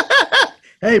 Well,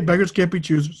 hey, beggars can't be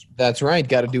choosers. That's right.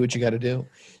 Got to do what you got to do.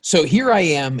 So here I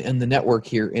am in the network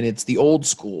here, and it's the old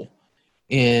school.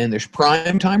 And there's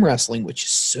Primetime Wrestling, which is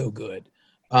so good.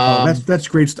 That's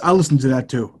great. I listen to that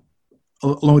too,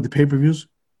 along with the pay-per-views.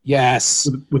 Yes,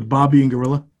 with Bobby and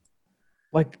Gorilla.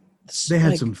 Like they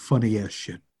had some funny ass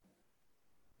shit.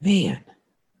 Man,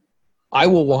 I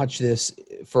will watch this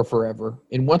for forever.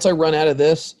 And once I run out of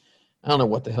this, I don't know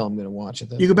what the hell I'm going to watch.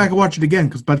 You go back and watch it again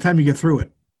because by the time you get through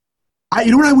it,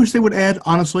 you know what I wish they would add,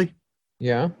 honestly?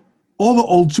 Yeah. All the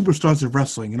old superstars of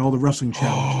wrestling and all the wrestling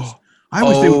challenges. I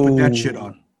wish they would put that shit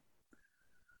on.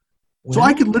 Well, so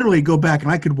I could literally go back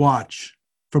and I could watch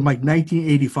from like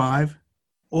 1985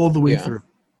 all the way through,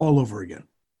 all over again.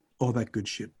 All that good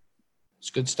shit. It's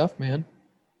good stuff, man.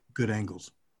 Good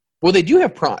angles. Well, they do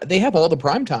have they have all the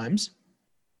prime times.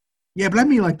 Yeah, but I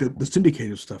mean like the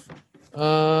syndicated stuff.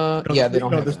 Yeah, they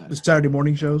don't have the Saturday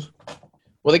morning shows.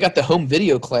 Well, they got the home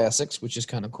video classics, which is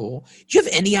kind of cool. Do you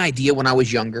have any idea when I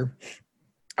was younger?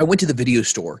 I went to the video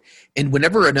store, and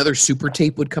whenever another super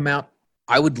tape would come out,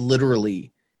 I would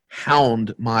literally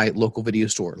hound my local video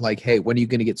store. Like, hey, when are you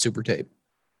going to get super tape?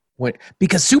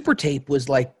 Because super tape was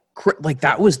like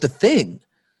that was the thing.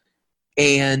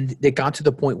 And it got to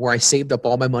the point where I saved up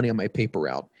all my money on my paper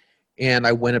route. And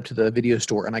I went up to the video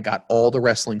store and I got all the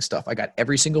wrestling stuff. I got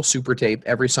every single super tape,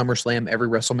 every SummerSlam, every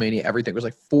WrestleMania, everything. It was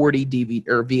like 40 DVD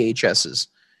or VHSs.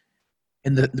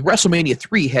 And the WrestleMania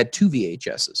 3 had 2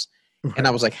 VHSs. And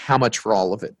I was like, how much for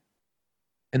all of it?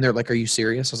 And they're like, are you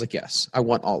serious? I was like, yes, I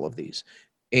want all of these.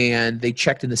 And they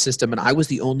checked in the system and I was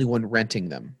the only one renting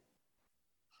them.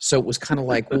 So it was kind of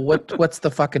like, well, what's the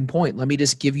fucking point? Let me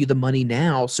just give you the money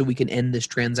now so we can end this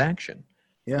transaction.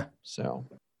 Yeah. So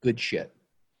good shit.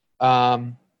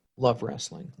 Love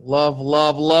wrestling.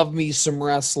 Love me some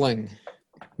wrestling.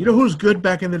 You know who's good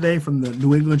back in the day from the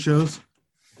New England shows?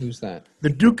 Who's that? The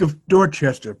Duke of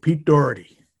Dorchester, Pete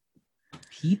Doherty.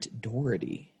 Pete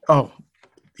Doherty. Oh,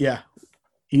 yeah.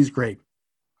 He's great.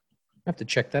 I have to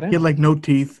check that out. He had like no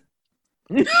teeth.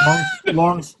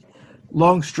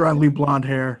 long, strongly blonde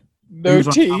hair. No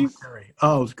teeth.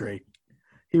 Oh, it was great.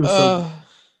 He was so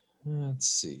good. Let's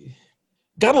see.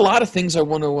 Got a lot of things I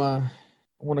want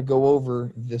to go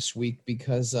over this week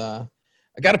because I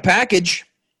got a package.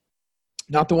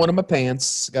 Not the one in my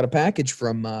pants. Got a package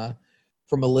from a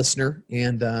listener,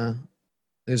 and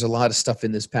there's a lot of stuff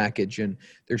in this package. And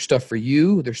there's stuff for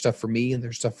you, there's stuff for me, and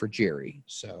there's stuff for Jerry.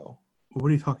 So, what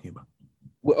are you talking about?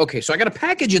 Well, okay, so I got a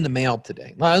package in the mail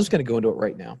today. I'm just going to go into it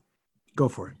right now. Go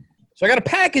for it. So I got a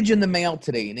package in the mail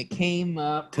today, and it came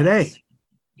today.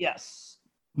 Yes.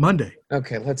 Monday.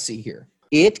 Okay, let's see here.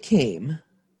 It came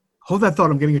Hold that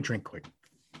thought. I'm getting a drink quick.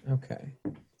 Okay.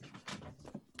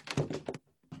 All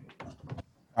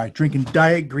right, drinking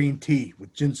diet green tea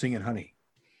with ginseng and honey.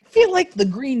 I feel like the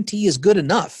green tea is good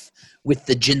enough with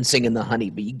the ginseng and the honey,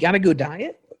 but you got to go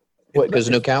diet? What, because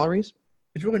no calories?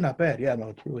 It's really not bad. Yeah, no,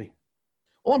 it's really.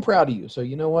 Well, I'm proud of you. So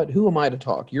you know what? Who am I to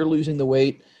talk? You're losing the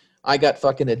weight. I got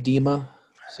fucking edema.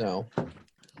 So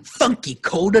funky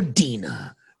cold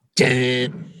edema.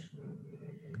 Dun,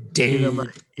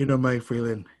 dun. You know, Mike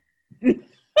Freeland.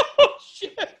 Oh,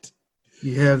 shit.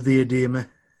 You have the edema.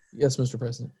 Yes, Mr.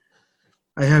 President.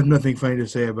 I have nothing funny to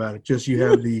say about it. Just you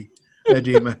have the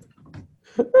edema.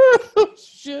 Oh,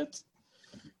 shit.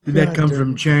 Did that come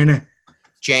from China?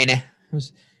 China.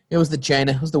 It was the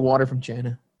China. It was the water from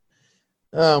China.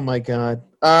 Oh, my God.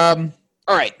 All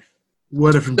right.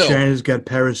 Water from China's got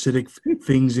parasitic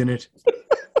things in it.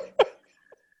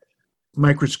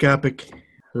 Microscopic,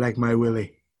 like my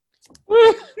willy.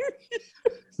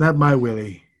 Not my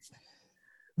willy,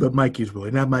 but Mikey's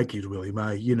willy. Not Mikey's willy.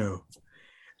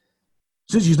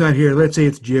 Since he's not here, let's say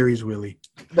it's Jerry's willy.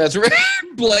 That's right.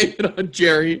 Blame it on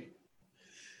Jerry.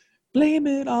 Blame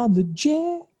it on the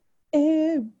Jerry.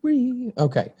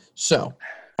 Okay, so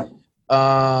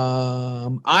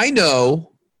I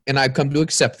know, and I've come to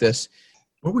accept this.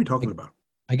 What are we talking about?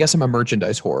 I guess I'm a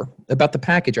merchandise whore about the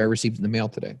package I received in the mail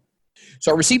today.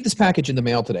 So I received this package in the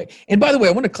mail today. And by the way,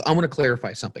 I want to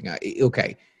clarify something.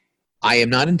 I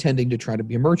am not intending to try to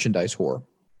be a merchandise whore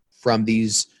from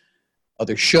these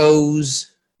other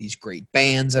shows, these great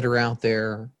bands that are out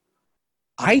there.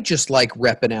 I just like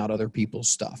repping out other people's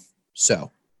stuff. So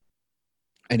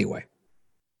anyway,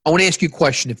 I want to ask you a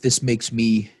question if this makes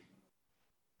me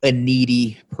a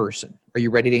needy person. Are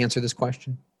you ready to answer this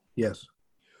question? Yes.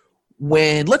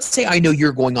 When, let's say I know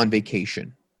you're going on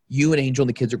vacation. You and Angel and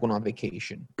the kids are going on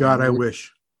vacation. God, I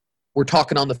wish. We're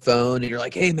talking on the phone, and you're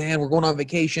like, hey, man, we're going on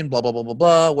vacation, blah, blah, blah, blah,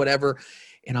 blah, whatever.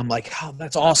 And I'm like, oh,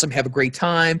 that's awesome. Have a great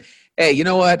time. Hey, you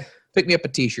know what? Pick me up a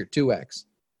T-shirt, 2X.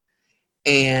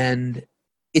 And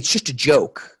it's just a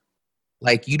joke.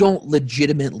 Like, you don't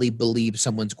legitimately believe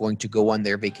someone's going to go on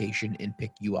their vacation and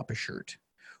pick you up a shirt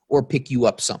or pick you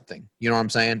up something. You know what I'm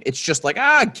saying? It's just like,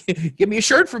 give me a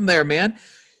shirt from there, man.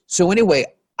 So anyway,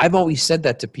 I've always said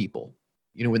that to people.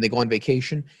 You know, when they go on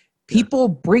vacation, people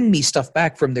bring me stuff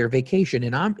back from their vacation,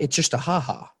 and it's just a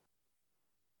ha-ha.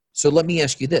 So let me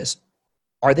ask you this.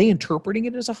 Are they interpreting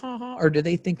it as a ha-ha, or do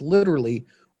they think literally,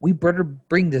 we better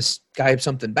bring this guy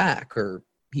something back, or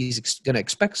he's going to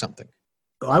expect something?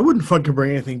 I wouldn't fucking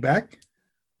bring anything back.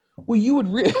 Well, you would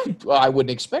well, I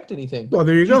wouldn't expect anything. Well,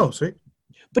 there you go, see?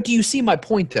 But do you see my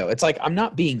point, though? It's like, I'm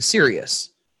not being serious.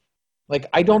 Like,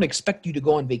 I don't expect you to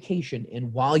go on vacation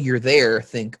and while you're there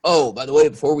think, oh, by the way,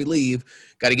 before we leave,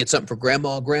 got to get something for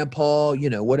grandma, grandpa,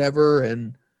 whatever,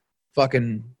 and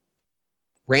fucking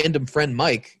random friend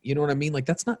Mike. You know what I mean? Like,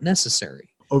 that's not necessary.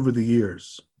 Over the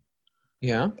years.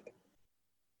 Yeah?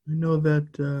 I know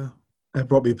that I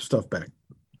brought me stuff back.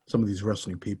 Some of these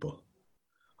wrestling people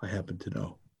I happen to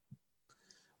know.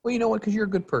 Well, you know what? Because you're a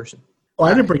good person. Oh,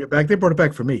 I didn't bring it back. They brought it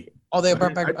back for me. Oh, they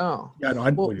brought it back? Oh. Yeah, no,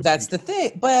 I well, that's the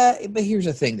thing. But here's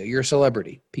the thing, though. You're a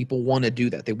celebrity. People want to do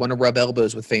that. They want to rub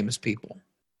elbows with famous people.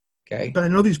 Okay? But I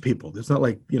know these people. It's not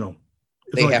like, they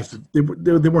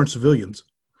they weren't civilians.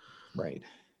 Right.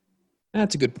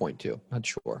 That's a good point, too. Not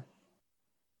sure.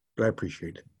 But I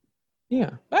appreciate it. Yeah.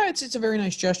 It's a very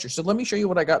nice gesture. So let me show you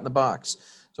what I got in the box.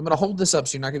 So I'm going to hold this up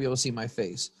so you're not going to be able to see my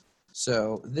face.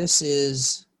 So this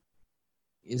is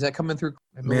that coming through?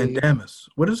 Mandamus.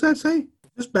 What does that say?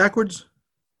 Is this backwards?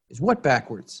 Is what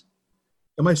backwards?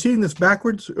 Am I seeing this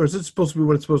backwards, or is it supposed to be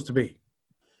what it's supposed to be?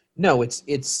 No, it's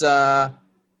got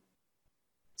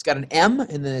an M,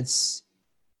 and then it's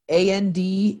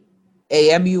ANDAMUS.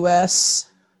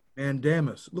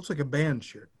 Mandamus. It looks like a band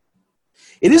shirt.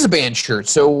 It is a band shirt,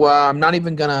 so I'm not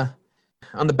even going to...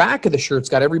 On the back of the shirt, it's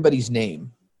got everybody's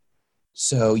name.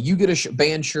 So you get a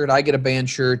band shirt, I get a band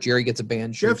shirt, Jerry gets a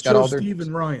band shirt. Jeff, Joe, Steve,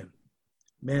 and Ryan.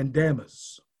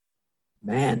 Mandamus.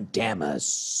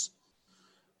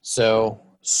 So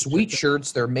sweet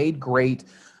shirts. They're made great.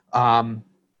 So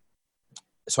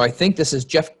I think this is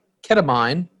Jeff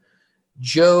Ketamine,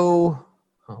 Joe,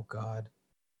 oh God.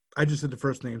 I just said the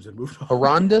first names and moved on.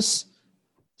 Horrendous,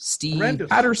 Steve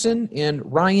Patterson, and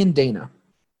Ryan Dana.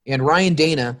 And Ryan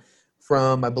Dana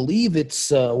from, I believe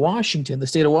it's Washington, the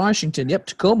state of Washington. Yep,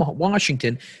 Tacoma,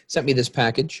 Washington, sent me this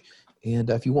package. And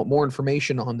if you want more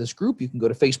information on this group, you can go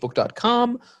to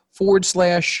facebook.com/ how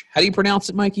do you pronounce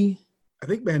it, Mikey? I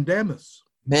think Mandamus.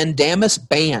 Mandamus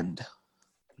Band.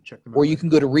 Check them out. Or you can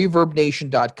go to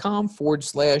reverbnation.com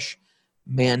 /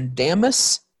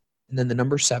 Mandamus and then the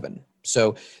number 7.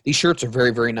 So these shirts are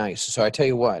very, very nice. So I tell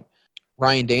you what,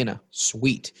 Ryan Dana,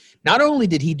 sweet. Not only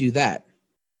did he do that,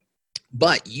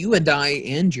 but you and I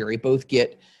and Jerry both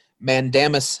get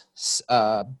mandamus,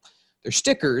 they're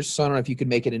stickers. So I don't know if you can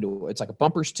make it into, it's like a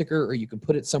bumper sticker or you can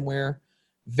put it somewhere.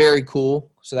 Very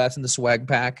cool. So that's in the swag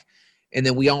pack. And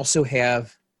then we also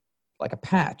have like a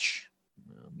patch.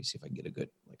 Let me see if I can get a good,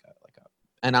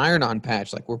 an iron-on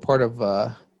patch. Like we're part of,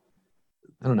 I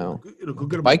don't know,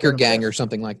 biker gang or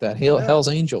something like that. Hell's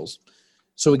Angels.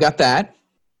 So we got that.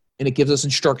 And it gives us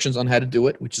instructions on how to do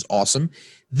it, which is awesome.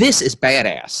 This is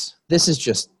badass. This is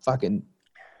just fucking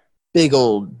big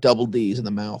old double D's in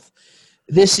the mouth.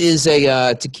 This is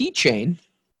a keychain,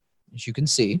 as you can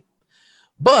see.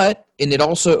 And it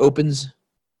also opens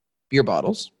beer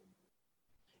bottles.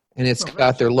 And it's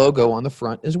got their logo on the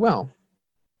front as well.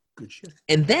 Good shit.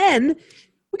 And then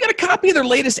we got a copy of their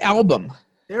latest album.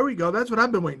 There we go. That's what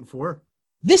I've been waiting for.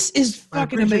 This is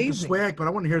fucking I appreciate amazing. the swag, but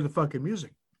I want to hear the fucking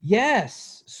music.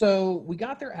 Yes. So we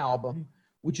got their album,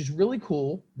 which is really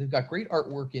cool. They've got great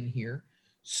artwork in here.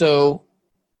 So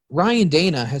Ryan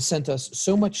Dana has sent us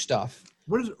so much stuff.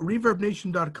 What is it?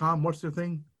 ReverbNation.com? What's their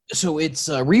thing? So it's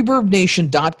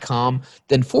ReverbNation.com,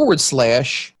 then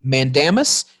 /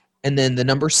 Mandamus, and then the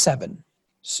number 7.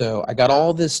 So I got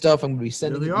all this stuff. I'm going to be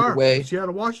sending it your way.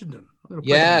 Seattle, Washington. I'm going to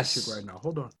play this shit right now.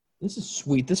 Hold on. This is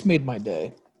sweet. This made my day.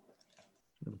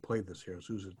 I'm going to play this here. As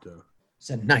soon as it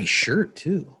It's a nice shirt,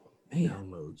 too. Man.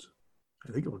 downloads.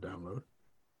 I think it will download.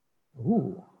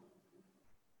 Ooh.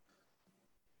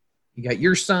 You got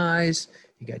your size,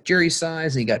 you got Jerry's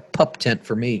size, and you got pup tent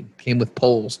for me. Came with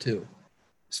poles, too.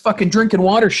 This fucking drinking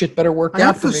water shit better work out for me, I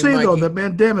have to say, Mikey. though, that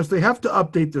Mandamus, they have to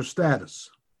update their status.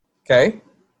 Okay.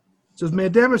 It says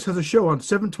Mandamus has a show on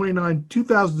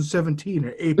 7/29/2017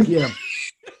 at 8 p.m.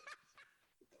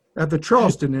 at the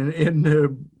Charleston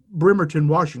in Bremerton,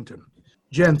 Washington.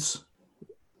 Gents,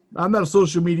 I'm not a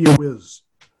social media whiz,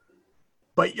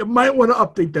 but you might want to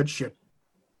update that shit.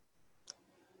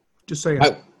 Just saying.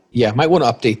 Might want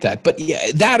to update that. But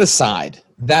yeah, that aside,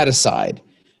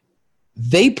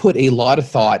 they put a lot of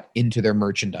thought into their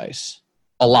merchandise.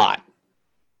 A lot.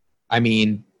 I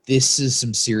mean, this is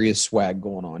some serious swag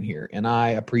going on here, and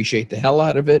I appreciate the hell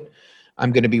out of it.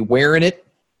 I'm going to be wearing it.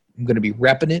 I'm going to be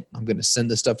repping it. I'm going to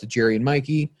send this stuff to Jerry and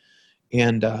Mikey,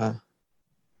 and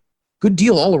good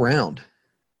deal all around.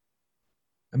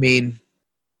 I mean,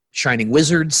 Shining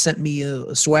Wizards sent me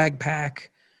a swag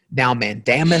pack. Now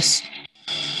Mandamus.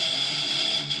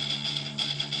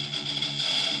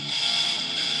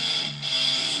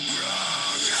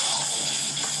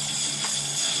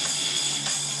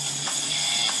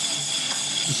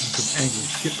 This is some angry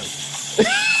shit right there.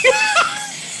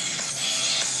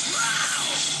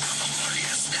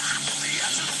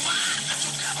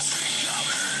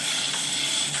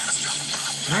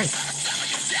 Nice.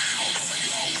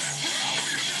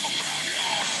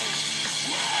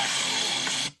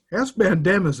 Ask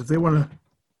Mandamus if they want to.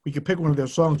 We could pick one of their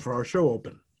songs for our show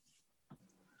open.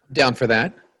 Down for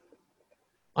that.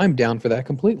 I'm down for that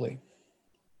completely.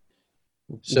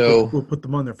 We'll put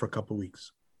them on there for a couple of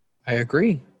weeks. I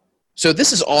agree. So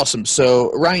this is awesome.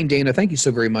 So Ryan Dana, thank you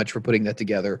so very much for putting that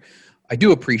together. I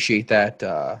do appreciate that.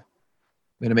 I'm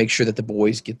going to make sure that the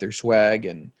boys get their swag,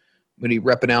 and I'm going to be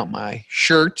repping out my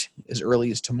shirt as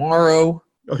early as tomorrow.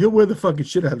 Oh, he'll wear the fucking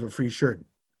shit out of a free shirt.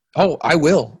 Oh, I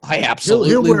will. I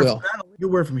absolutely will. He'll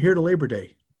wear from here to Labor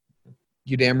Day.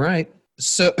 You damn right.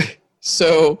 So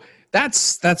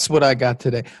that's what I got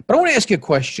today. But I want to ask you a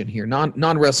question here,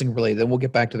 non-wrestling related, then we'll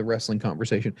get back to the wrestling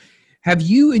conversation. Have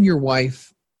you and your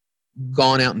wife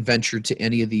gone out and ventured to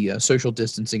any of the social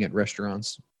distancing at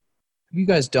restaurants? Have you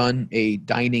guys done a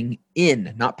dining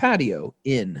in, not patio,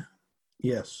 in?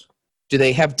 Yes. Do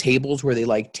they have tables where they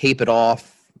like tape it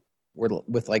off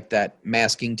with like that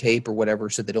masking tape or whatever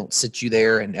so they don't sit you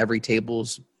there and every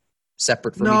table's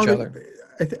separate from each other?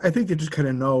 I think they just kind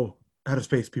of know how to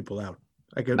space people out.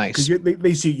 Nice. Because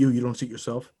they seat you, you don't seat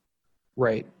yourself.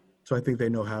 Right. So I think they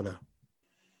know how to,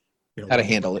 how to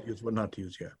handle it. What not to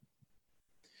use, yeah.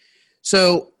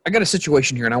 So I got a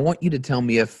situation here, and I want you to tell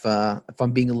me if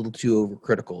I'm being a little too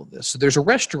overcritical of this. So there's a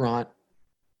restaurant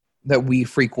that we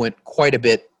frequent quite a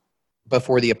bit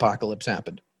before the apocalypse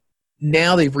happened.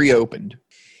 Now they've reopened,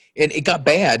 and it got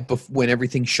bad when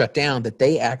everything shut down that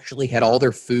they actually had all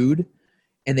their food,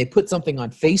 and they put something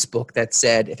on Facebook that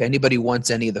said, if anybody wants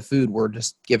any of the food, we're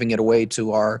just giving it away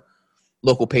to our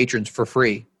local patrons for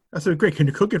free. I said, great. Can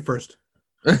you cook it first?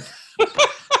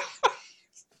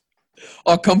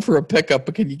 I'll come for a pickup,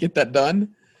 but can you get that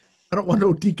done? I don't want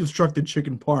no deconstructed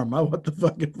chicken parm. I want the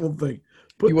fucking full thing.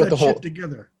 Put that shit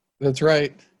together. That's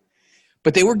right.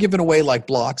 But they were giving away like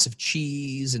blocks of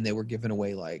cheese, and they were giving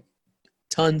away like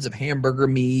tons of hamburger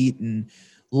meat and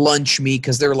lunch meat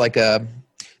because they're like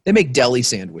they make deli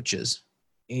sandwiches.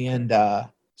 And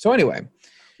so anyway,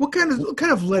 What kind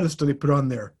of lettuce do they put on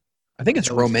there? I think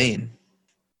it's romaine.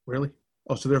 Really?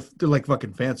 Oh, so they're like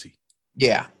fucking fancy.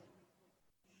 Yeah.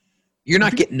 You're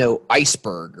not getting no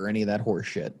iceberg or any of that horse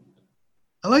shit.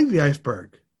 I like the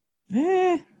iceberg.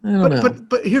 I don't know.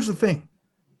 But here's the thing.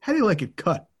 How do you like it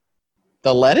cut?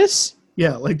 The lettuce?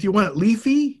 Yeah, like do you want it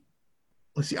leafy?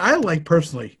 Let's see. I like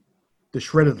personally the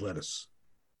shredded lettuce.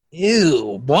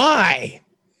 Ew, why?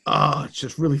 Oh, it's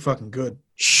just really fucking good.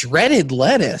 Shredded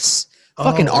lettuce.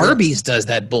 Fucking Arby's does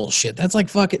that bullshit. That's like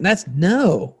fucking,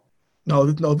 no.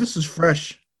 No, this is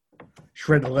fresh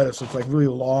shredded lettuce. It's like really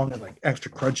long and like extra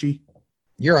crunchy.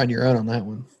 You're on your own on that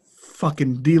one.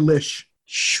 Fucking delish.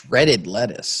 Shredded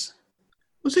lettuce.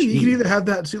 Well, see, you can either have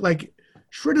that, see, like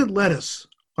shredded lettuce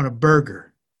on a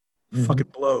burger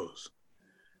fucking blows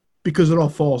because it all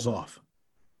falls off.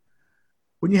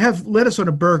 When you have lettuce on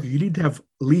a burger, you need to have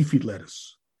leafy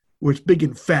lettuce where it's big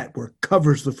and fat, where it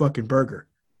covers the fucking burger.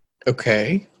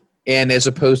 Okay. And as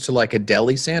opposed to like a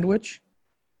deli sandwich?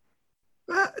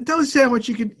 Deli sandwich,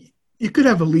 you could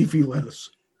have a leafy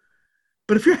lettuce.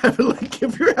 But if you're having like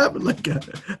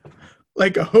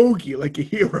a hoagie, like a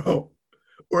hero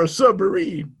or a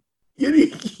submarine, you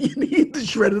need the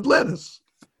shredded lettuce.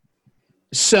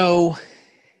 So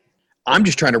I'm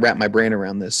just trying to wrap my brain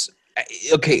around this.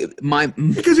 Okay,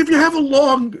 because if you have a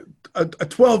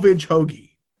 12-inch hoagie,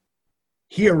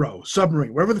 hero,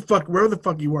 submarine, wherever the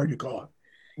fuck you are, you call it,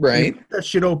 right? You that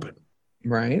shit open,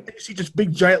 right? And you see just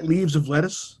big giant leaves of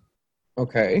lettuce.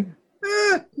 Okay.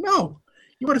 No,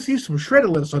 you want to see some shredded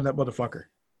lettuce on that motherfucker.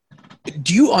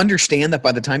 Do you understand that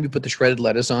by the time you put the shredded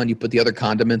lettuce on, you put the other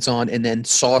condiments on, and then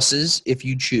sauces if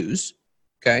you choose?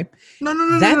 Okay.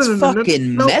 No. That's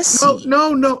fucking messy.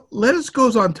 No. Lettuce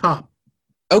goes on top.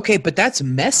 Okay, but that's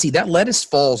messy. That lettuce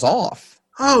falls off.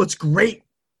 Oh, it's great.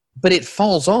 But it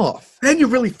falls off. Then you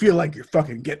really feel like you're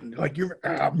fucking getting, like you're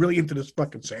really into this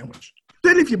fucking sandwich.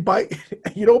 Then if you bite,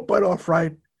 you don't bite off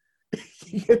right,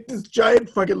 you get this giant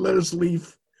fucking lettuce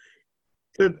leaf,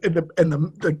 and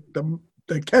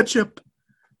the ketchup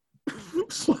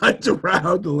slides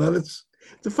around the lettuce.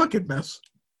 It's a fucking mess.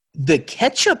 The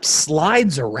ketchup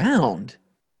slides around.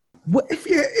 What if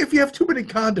you have too many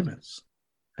condiments?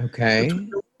 Okay.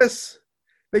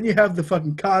 Then you have the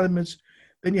fucking condiments.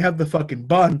 Then you have the fucking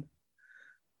bun.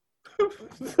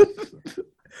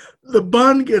 The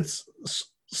bun gets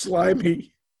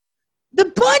slimy. The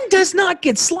bun does not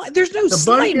get slimy. There's no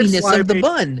sliminess of the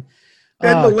bun.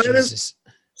 And the lettuce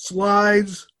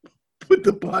slides with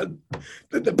the bun.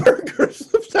 Then the burger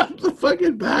slips out the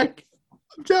fucking back.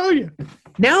 I'm telling you.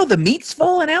 Now the meat's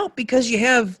falling out because you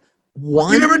have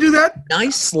one you never do that?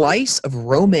 Nice slice of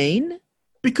romaine?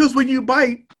 Because when you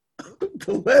bite,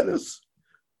 the lettuce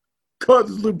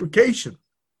causes lubrication,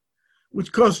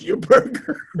 which causes your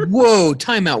burger. Whoa,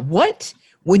 time out. What?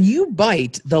 When you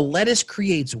bite, the lettuce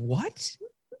creates what?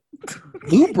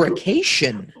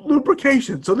 Lubrication.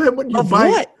 Lubrication. So then when you bite,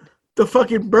 what? The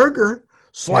fucking burger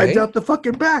slides out the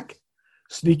fucking back.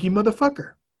 Sneaky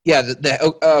motherfucker. Yeah,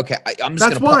 okay. I'm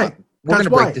just going to We're going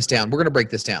to break this down. We're going to break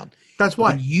this down. That's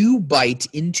why. When you bite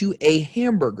into a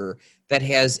hamburger that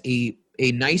has a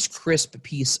nice crisp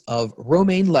piece of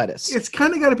romaine lettuce. It's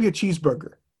kind of got to be a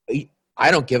cheeseburger.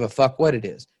 I don't give a fuck what it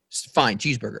is. Fine,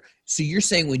 cheeseburger. So you're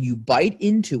saying when you bite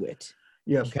into it,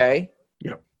 yes. Okay?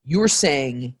 Yeah. You're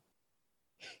saying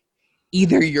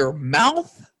either your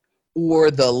mouth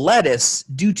or the lettuce,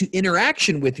 due to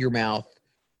interaction with your mouth,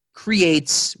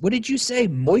 creates, what did you say?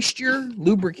 Moisture?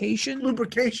 Lubrication?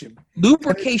 Lubrication.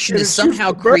 Lubrication is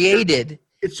somehow created.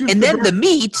 And then the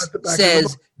meat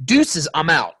says, deuces,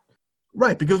 I'm out.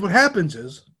 Right, because what happens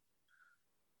is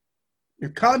your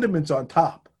condiments on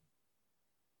top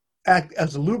act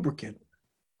as a lubricant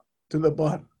to the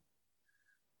bun.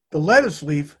 The lettuce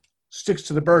leaf sticks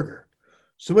to the burger.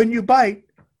 So when you bite,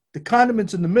 the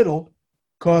condiments in the middle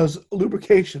cause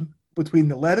lubrication between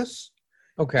the lettuce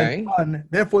and the bun.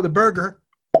 Therefore, the burger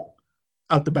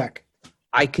out the back.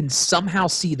 I can somehow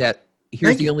see that.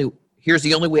 Here's the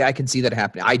only way I can see that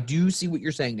happening. I do see what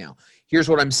you're saying now. Here's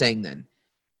what I'm saying then.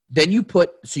 Then you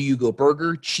go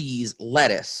burger, cheese,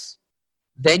 lettuce.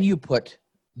 Then you put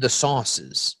the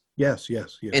sauces. Yes.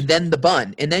 And then the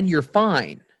bun. And then you're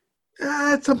fine.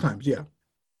 Sometimes, yeah.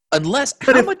 Unless,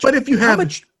 but if you have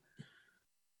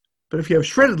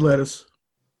shredded lettuce,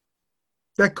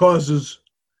 that causes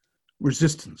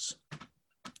resistance.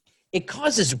 It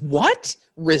causes what?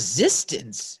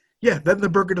 Resistance? Yeah, then the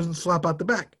burger doesn't slop out the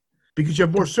back because you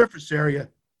have more surface area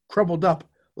crumbled up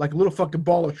like a little fucking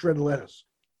ball of shredded lettuce.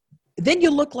 then you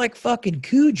look like fucking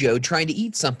Cujo trying to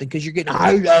eat something because you're getting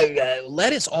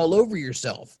lettuce all over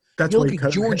yourself. That's You why look you like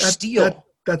cut George it. Steele.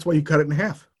 That's why you cut it in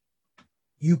half.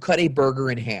 You cut a burger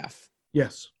in half.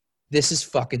 Yes. This is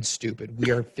fucking stupid.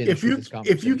 We are finished with this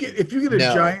conversation. If you get a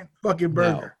giant fucking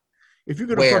burger, if you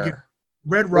get a fucking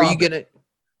Red Robin, where are you gonna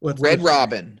Red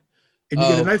Robin? And you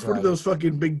get a nice one of those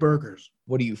fucking big burgers.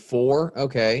 What are you, 4?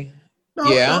 Okay.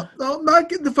 No, not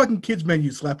getting the fucking kids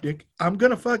menu, slapdick. I'm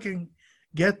gonna fucking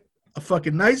get a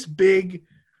fucking nice big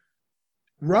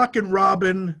Rockin'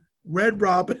 Robin, Red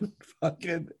Robin,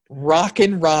 fucking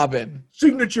Rockin' Robin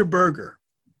signature burger.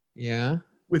 Yeah.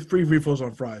 With free refills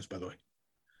on fries, by the way.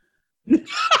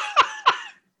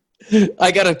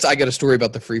 I got a story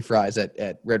about the free fries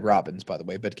at Red Robin's, by the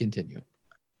way, but continue.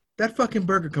 That fucking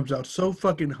burger comes out so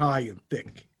fucking high and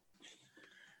thick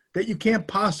that you can't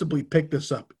possibly pick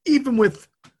this up, even with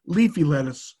leafy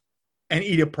lettuce, and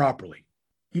eat it properly.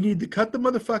 You need to cut the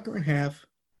motherfucker in half.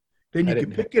 Then you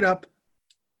can pick it up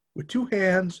with 2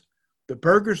 hands. The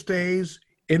burger stays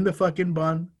in the fucking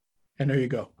bun, and there you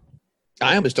go.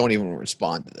 I almost don't even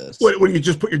respond to this. What do you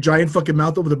just put your giant fucking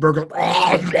mouth over the burger?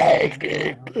 Well,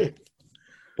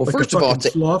 like first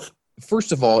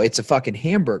of all, it's a fucking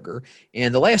hamburger.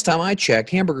 And the last time I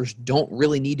checked, hamburgers don't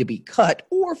really need to be cut,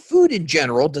 or food in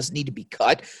general doesn't need to be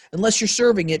cut unless you're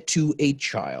serving it to a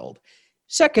child.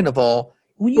 Second of all,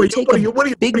 when you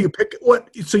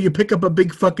So you pick up a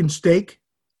big fucking steak?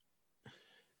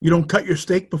 You don't cut your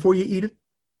steak before you eat it?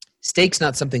 Steak's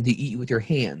not something to eat with your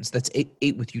hands. That's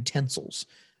ate with utensils.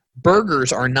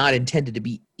 Burgers are not intended to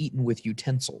be eaten with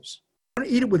utensils. I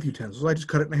don't eat it with utensils. I just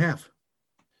cut it in half.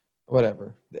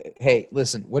 Whatever. Hey,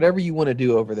 listen, whatever you want to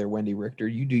do over there, Wendy Richter,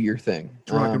 you do your thing.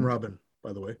 It's Rockin' Robin,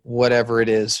 by the way. Whatever it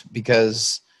is,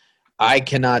 because I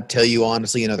cannot tell you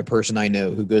honestly another person I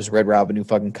know who goes to Red Robin who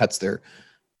fucking cuts their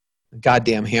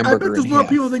goddamn hamburger in half. I bet there's more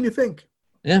people than you think.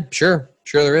 Yeah, sure.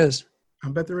 Sure there is. I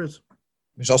bet there is.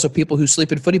 There's also people who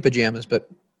sleep in footy pajamas, but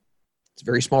it's a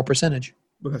very small percentage.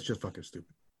 But that's just fucking stupid.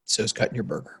 So is cutting your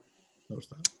burger. No, it's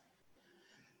not.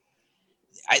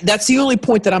 That's the only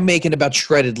point that I'm making about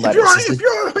shredded lettuce. If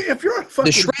you're on fucking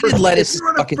the shredded lettuce is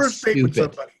fucking stupid.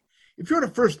 stupid. If you're on a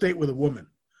first date with a woman,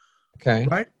 okay,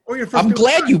 right? Or I'm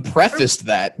glad you prefaced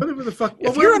that.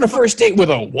 If you're on a first date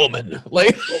with a woman,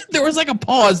 like there was like a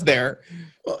pause there.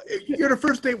 Well, you're on a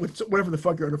first date with whatever the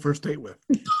fuck you're on a first date with.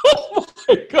 Oh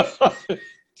my god!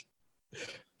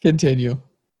 Continue.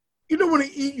 You don't want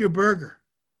to eat your burger.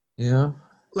 Yeah.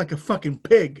 Like a fucking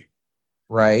pig.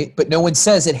 Right, but no one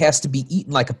says it has to be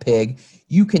eaten like a pig.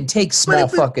 You can take small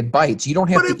fucking bites. You don't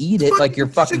have to eat it like you're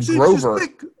fucking Grover.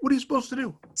 What are you supposed to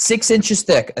do? 6 inches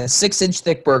thick, a 6-inch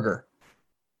thick burger.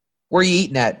 Where are you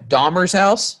eating at? Dahmer's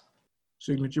house?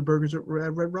 Signature burgers at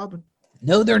Red Robin.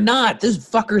 No, they're not. Those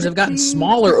fuckers have gotten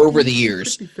smaller over the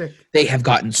years. They have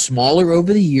gotten smaller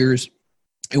over the years.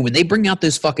 And when they bring out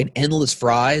those fucking endless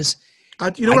fries,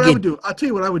 you know what I would do? I'll tell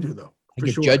you what I would do, though. I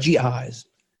get judgy eyes.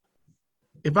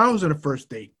 If I was on a first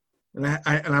date and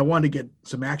I wanted to get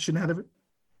some action out of it,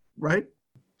 right?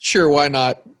 Sure, why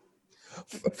not?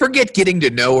 Forget getting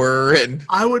to know her and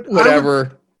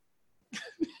whatever.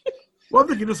 Well, I'm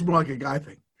thinking this is more like a guy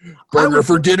thing. Burger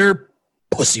for dinner,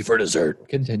 pussy for dessert.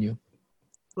 Continue.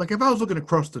 Like if I was looking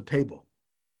across the table,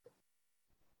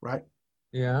 right?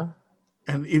 Yeah.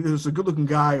 And either it's a good-looking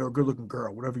guy or a good-looking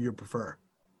girl, whatever you prefer,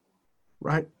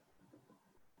 right?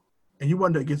 And you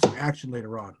wanted to get some action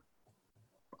later on.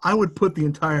 I would put the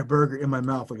entire burger in my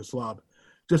mouth like a slob,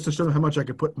 just to show them how much I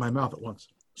could put in my mouth at once.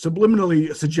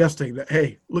 Subliminally suggesting that,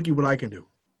 hey, looky what I can do.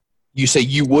 You say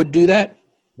you would do that?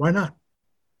 Why not?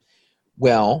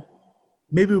 Well,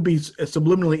 maybe it would be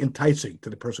subliminally enticing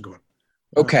to the person going.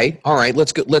 Okay, all right,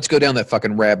 let's go down that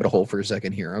fucking rabbit hole for a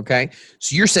second here, okay?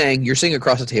 So you're saying you're sitting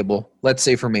across the table, let's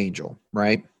say from Angel,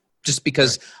 right? Just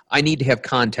because I need to have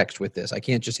context with this. I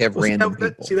can't just have random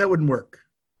people. See, that wouldn't work.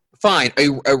 Fine,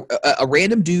 a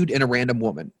random dude and a random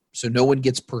woman, so no one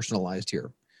gets personalized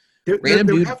here. There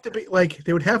would have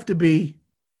to be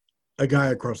a guy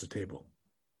across the table.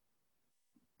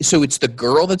 So it's the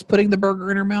girl that's putting the burger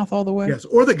in her mouth all the way? Yes,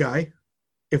 or the guy.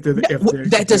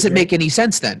 That doesn't make any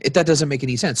sense then. That doesn't make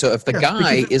any sense. So if the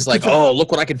guy is like, oh,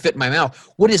 look what I can fit in my mouth,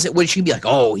 what is it? What is she be like?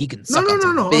 Oh, he can suck on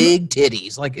some big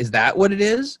titties. Like, is that what it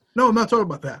is? No, I'm not talking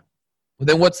about that. Well,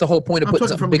 then what's the whole point of putting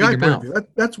something big in your mouth?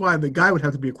 That's why the guy would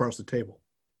have to be across the table.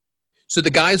 So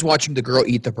the guy's watching the girl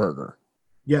eat the burger.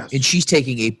 Yes. And she's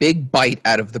taking a big bite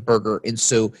out of the burger. And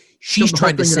so she's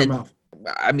trying to send.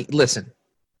 I mean, listen.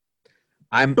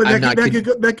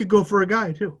 That could go for a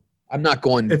guy too. I'm not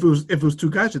going. If it was 2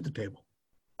 guys at the table.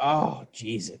 Oh,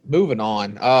 Jesus. Moving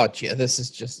on. Oh, gee, this is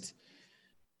just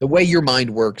the way your mind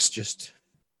works.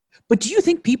 But do you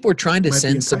think people are trying to Might be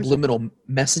send enticing. subliminal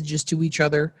messages to each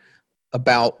other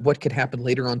about what could happen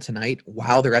later on tonight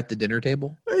while they're at the dinner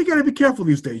table? Well, you got to be careful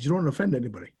these days. You don't want to offend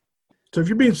anybody. So if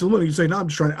you're being subliminal, you say, "No, I'm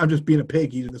just being a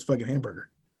pig eating this fucking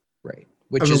hamburger." Right. I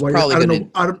Which don't know is why probably I going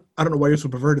to don't know why you're so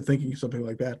perverted thinking something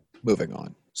like that. moving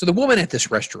on. So the woman at this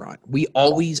restaurant, we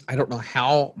always, I don't know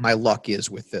how my luck is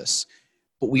with this,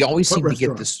 but we always What seem to get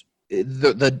restaurant?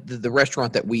 this, the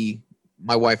restaurant that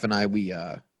my wife and I, we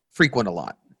frequent a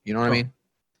lot. You know what I Oh. mean?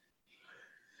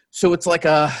 So it's like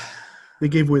They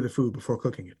gave away the food before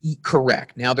cooking it.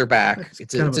 correct. Now they're back. That's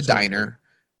It's kind a, of it's a a sad diner.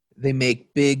 They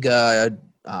make big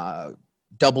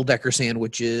double-decker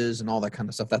sandwiches and all that kind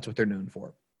of stuff. That's what they're known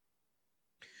for.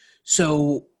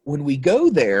 So when we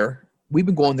go there, we've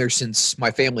been going there since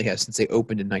my family has, since they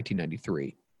opened in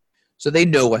 1993. So they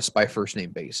know us by first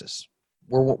name basis.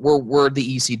 We're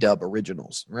the EC Dub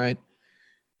originals, right?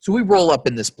 So we roll up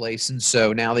in this place, and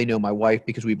so now they know my wife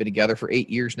because we've been together for 8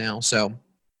 years now. So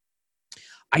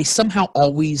I somehow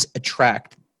always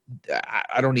attract.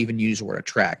 I don't even use the word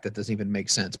attract. That doesn't even make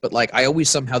sense. But like I always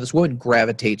somehow, this woman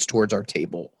gravitates towards our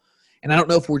table. And I don't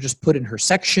know if we're just put in her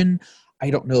section. I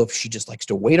don't know if she just likes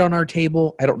to wait on our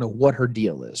table. I don't know what her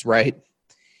deal is, right?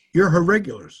 You're her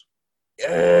regulars.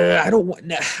 I don't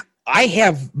want. I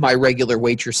have my regular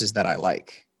waitresses that I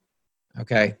like.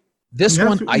 Okay, this You have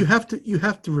one to, you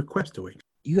have to request a wait.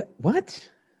 You what?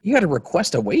 You got to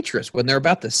request a waitress when they're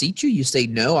about to seat you. You say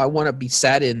no. I want to be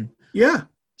sat in Yeah,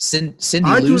 Cindy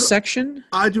I do Lou's it- section.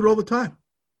 I do it all the time.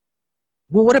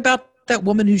 Well, what about that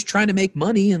woman who's trying to make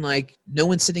money and like no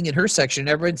one's sitting in her section,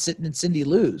 everyone's sitting in Cindy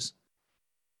Lou's?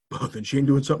 Well, then she ain't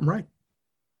doing something right.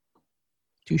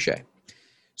 Touche.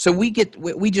 So we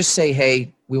just say,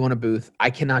 hey, we want a booth. I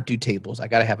cannot do tables. I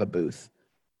got to have a booth.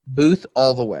 Booth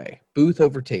all the way. Booth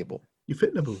over table. You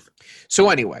fit in a booth. So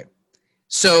anyway,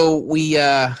 so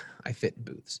I fit in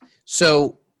booths.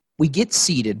 So we get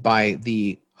seated by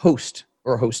the host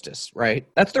or hostess, right?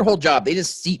 That's their whole job. They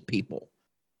just seat people.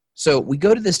 So we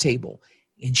go to this table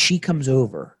and she comes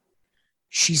over.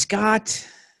 She's got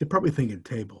You're probably thinking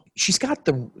table.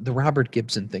 the Robert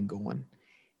Gibson thing going.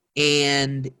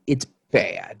 And it's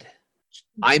bad.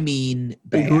 I mean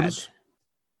Big bad. hootis.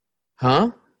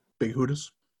 Huh? Big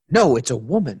hootis. No, it's a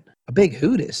woman. A big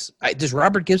hootis. Does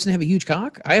Robert Gibson have a huge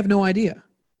cock? I have no idea.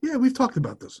 Yeah, we've talked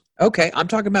about this. Okay, I'm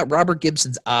talking about Robert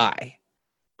Gibson's eye.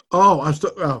 Oh, I was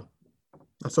talking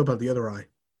about the other eye,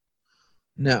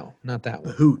 No, not that the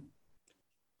one. hoot.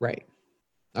 Right.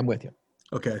 I'm with you.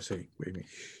 Okay, I see. What do you mean?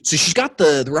 So she's got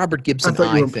the Robert I Gibson thought you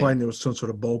eye were thing. implying there was some sort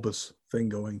of bulbous thing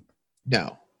going.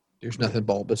 No, there's nothing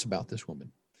bulbous about this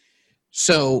woman.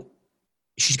 So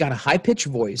she's got a high-pitched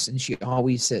voice, and she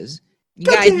always says, you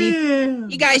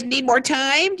guys need more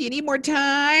time? Do you need more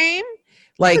time?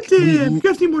 Like, Damn, you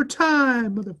guys need more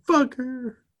time,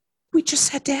 motherfucker. we just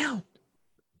sat down.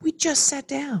 We just sat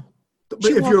down. But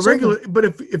She if you're walks regular, over. but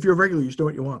if you're regular, you just know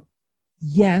what you want.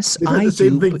 Yes, They've had I the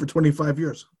same do. thing But, for 25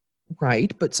 years.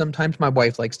 right, but sometimes my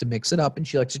wife likes to mix it up, and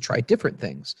she likes to try different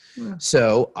things. Yeah.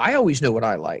 So I always know what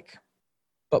I like.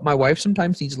 But my wife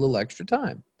sometimes needs a little extra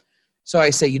time. So I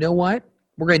say, you know what?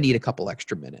 We're going to need a couple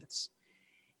extra minutes.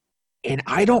 And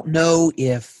I don't know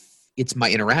if it's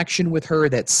my interaction with her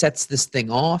that sets this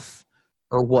thing off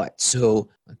or what. So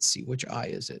let's see, which eye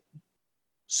is it?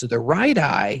 So the right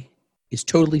eye is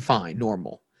totally fine,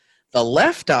 normal. The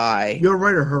left eye, You're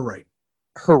right or her right?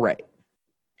 her right,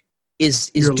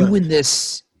 is Your doing left.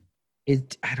 this.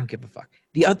 I don't give a fuck.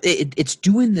 It's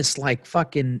doing this like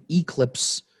fucking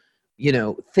eclipse,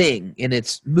 thing, and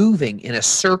it's moving in a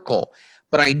circle.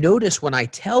 But I notice when I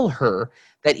tell her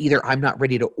that either I'm not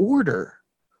ready to order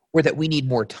or that we need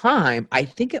more time, I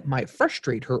think it might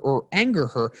frustrate her or anger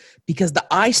her because the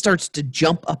eye starts to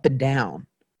jump up and down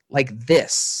like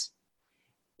this.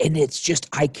 And it's just,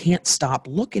 I can't stop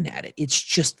looking at it. It's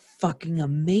just fucking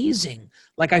amazing.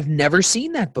 Like I've never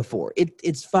seen that before.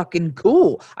 It's fucking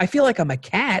cool. I feel like I'm a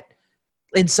cat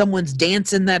and someone's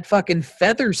dancing that fucking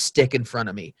feather stick in front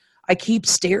of me. I keep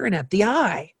staring at the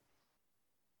eye.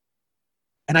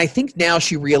 And I think now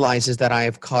she realizes that I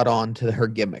have caught on to her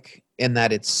gimmick and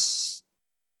that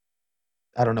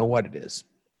I don't know what it is.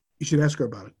 You should ask her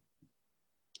about it.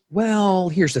 Well,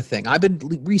 here's the thing. I've been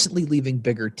recently leaving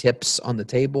bigger tips on the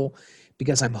table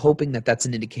because I'm hoping that that's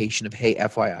an indication of, hey,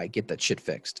 FYI, get that shit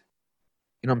fixed.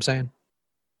 You know what I'm saying?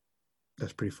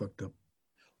 That's pretty fucked up.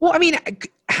 Well, I mean,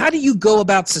 how do you go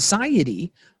about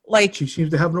society? Like, She seems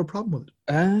to have no problem with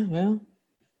it. well,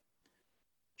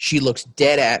 she looks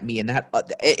dead at me, and that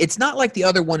it's not like the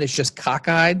other one is just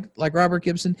cockeyed like Robert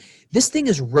Gibson. This thing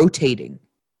is rotating.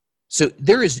 So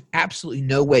there is absolutely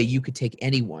no way you could take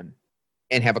anyone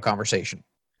and have a conversation.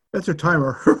 That's her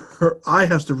timer. Her eye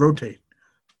has to rotate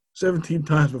 17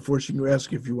 times before she can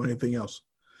ask you if you want anything else.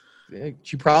 Yeah,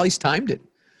 she probably timed it.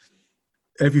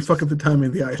 And if you fuck up the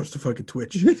timing, the eye has to fucking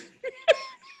twitch.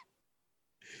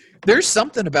 There's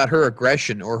something about her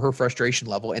aggression or her frustration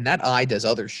level, and that eye does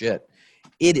other shit.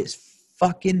 It is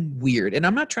fucking weird. And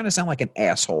I'm not trying to sound like an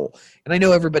asshole. And I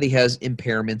know everybody has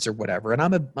impairments or whatever. And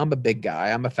I'm a big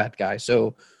guy. I'm a fat guy.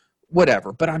 So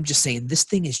whatever. But I'm just saying this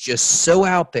thing is just so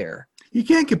out there. You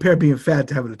can't compare being fat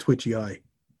to having a twitchy eye.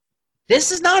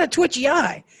 This is not a twitchy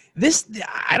eye.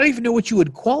 I don't even know what you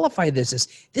would qualify this as.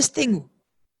 This thing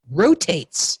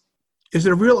rotates. Is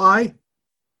it a real eye?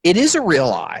 It is a real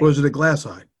eye. Or is it a glass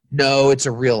eye? No, it's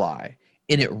a real eye.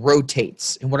 And it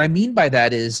rotates. And what I mean by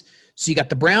that is, so you got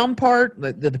the brown part,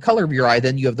 the color of your eye,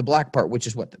 then you have the black part, which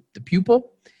is what? The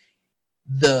pupil?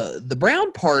 The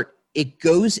brown part,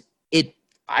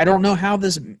 I don't know how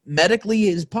this medically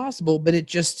is possible, but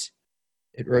it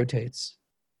rotates.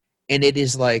 And it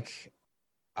is like,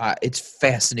 it's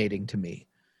fascinating to me.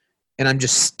 And I'm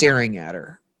just staring at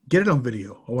her. Get it on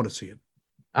video. I want to see it.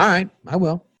 All right, I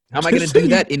will. How am I going to do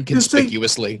that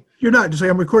inconspicuously? You're not. Just say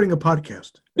I'm recording a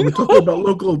podcast. And we're talking about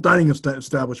local dining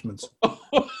establishments.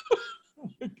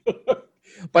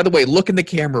 By the way, look in the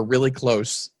camera really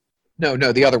close. No,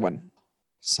 the other one.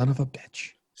 Son of a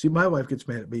bitch. See, my wife gets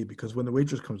mad at me because when the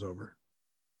waitress comes over,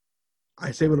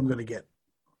 I say what I'm going to get.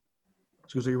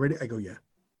 She goes, "Are you ready?" I go, "Yeah."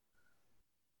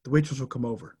 The waitress will come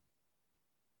over.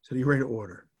 So, "Are you ready to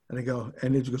order?" And I go,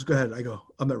 and she goes, "Go ahead." I go,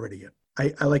 "I'm not ready yet."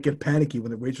 I like get panicky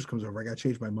when the waitress comes over. I got to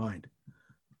change my mind.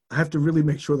 I have to really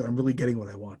make sure that I'm really getting what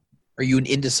I want. Are you an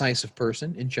indecisive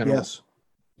person in general? Yes.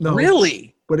 No.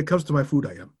 Really? When it comes to my food,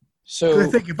 I am. So I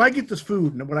think if I get this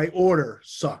food and what I order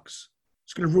sucks,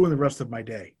 it's going to ruin the rest of my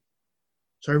day.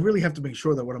 So I really have to make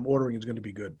sure that what I'm ordering is going to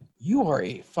be good. You are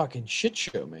a fucking shit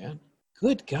show, man.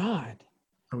 Good God.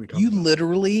 What are we talking You about?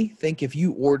 literally think if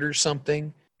you order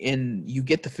something and you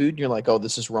get the food and you're like, oh,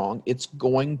 this is wrong, it's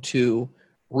going to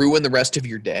ruin the rest of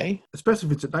your day? Especially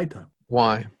if it's at nighttime.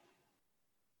 Why?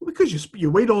 Because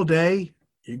you wait all day.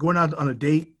 You're going out on a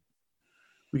date.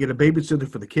 We get a babysitter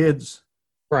for the kids.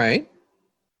 Right.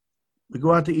 We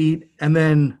go out to eat. And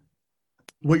then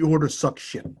what you order sucks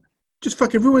shit. Just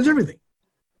fucking ruins everything.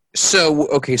 So,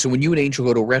 okay, so when you and Angel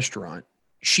go to a restaurant,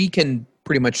 she can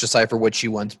pretty much decipher what she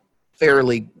wants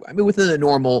within the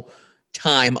normal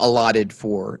time allotted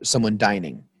for someone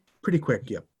dining. Pretty quick,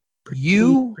 yeah.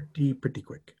 Pretty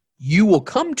quick. You will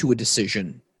come to a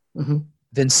decision,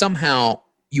 then somehow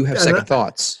you have second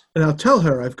thoughts. And I'll tell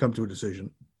her I've come to a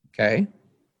decision. Okay.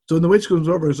 So when the waitress comes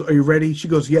over, are you ready? She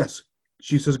goes, yes.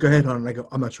 She says, go ahead, hon. And I go,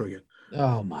 I'm not sure yet.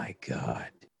 Oh, my God.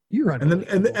 You're and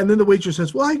then the waitress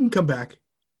says, well, I can come back.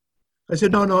 I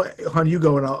said, no, hon, you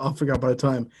go, and I'll figure out by the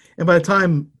time. And by the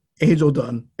time Angel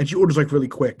done, and she orders like really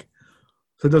quick,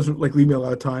 so it doesn't like leave me a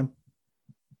lot of time.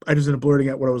 I just ended up blurting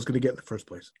out what I was going to get in the first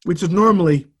place, which is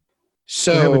normally.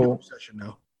 So I have a new obsession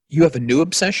now. You have a new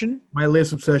obsession? My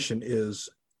latest obsession is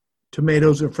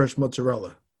tomatoes and fresh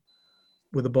mozzarella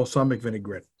with a balsamic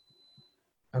vinaigrette.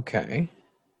 Okay.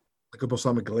 Like a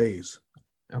balsamic glaze.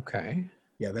 Okay.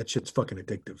 Yeah, that shit's fucking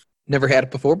addictive. Never had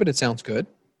it before, but it sounds good.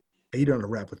 I eat it on a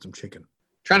wrap with some chicken.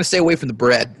 Trying to stay away from the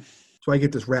bread. So I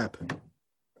get this wrap.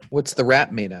 What's the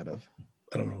wrap made out of?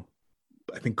 I don't know.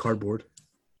 I think cardboard.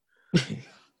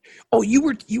 Oh, you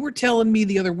were telling me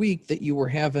the other week that you were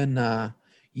having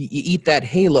you eat that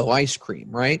Halo ice cream,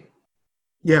 right?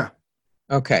 Yeah.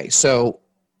 Okay, so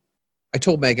I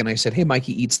told Megan, I said, hey,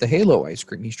 Mikey eats the Halo ice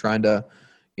cream. He's trying to,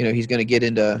 he's going to get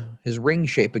into his ring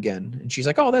shape again. And she's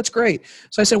like, oh, that's great.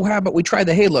 So I said, well, how about we try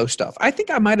the Halo stuff? I think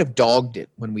I might have dogged it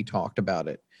when we talked about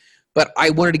it, but I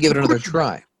wanted to give it another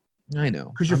try. I know.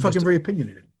 Because you're fucking very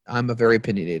opinionated. I'm a very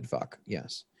opinionated fuck,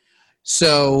 yes.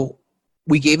 So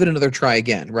we gave it another try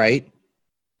again, right?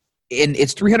 And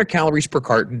it's 300 calories per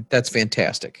carton. That's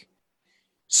fantastic.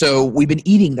 So we've been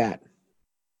eating that.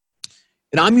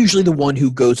 And I'm usually the one who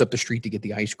goes up the street to get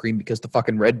the ice cream because the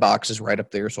fucking red box is right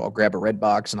up there. So I'll grab a red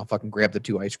box and I'll fucking grab the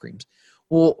 2 ice creams.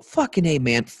 Well, fucking A,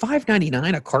 man.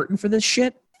 $5.99 a carton for this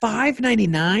shit?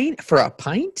 $5.99 for a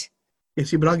pint? Yeah,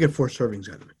 see, but I'll get 4 servings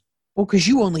out of it. Well, because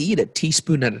you only eat a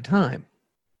teaspoon at a time.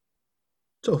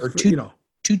 So, or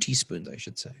two teaspoons, I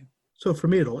should say. So for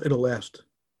me, it'll last.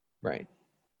 Right.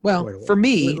 Well, for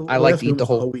me, I like to eat the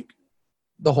whole week.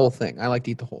 The whole thing. I like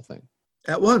to eat the whole thing.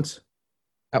 At once?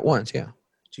 At once, yeah.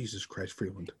 Jesus Christ,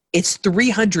 Freeland. It's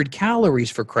 300 calories,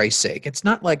 for Christ's sake. It's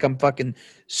not like I'm fucking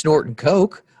snorting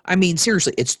Coke. I mean,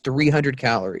 seriously, it's 300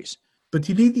 calories. But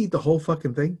you need to eat the whole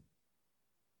fucking thing?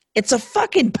 It's a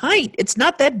fucking pint. It's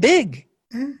not that big.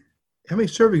 How many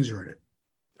servings are in it?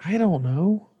 I don't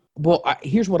know. Well,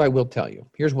 here's what I will tell you.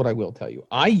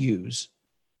 I use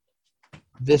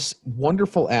this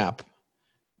wonderful app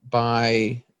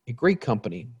by a great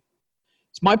company.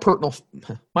 It's my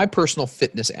personal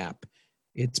fitness app.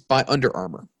 It's by Under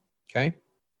Armour. Okay.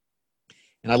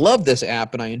 And I love this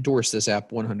app and I endorse this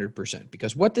app 100%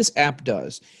 because what this app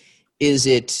does is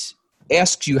it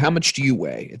asks you how much do you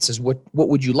weigh? It says what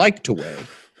would you like to weigh?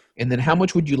 And then how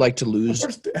much would you like to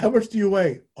lose How much do you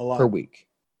weigh? A lot. per week?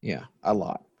 Yeah, a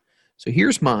lot. So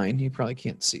here's mine. You probably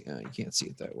can't see. You can't see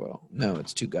it that well. No,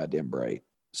 it's too goddamn bright.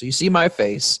 So you see my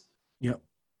face. Yep.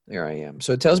 There I am.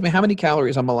 So it tells me how many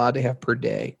calories I'm allowed to have per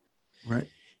day. Right.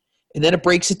 And then it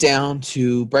breaks it down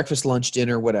to breakfast, lunch,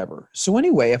 dinner, whatever. So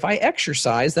anyway, if I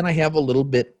exercise, then I have a little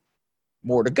bit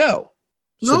more to go.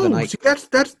 So No, see,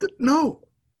 that's no.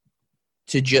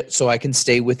 So I can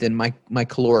stay within my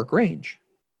caloric range.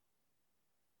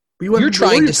 But you want You're to lower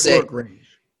trying your to say caloric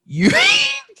range.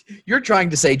 you're trying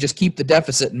to say just keep the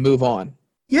deficit and move on.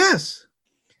 Yes.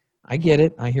 I get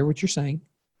it. I hear what you're saying.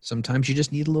 Sometimes you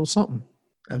just need a little something.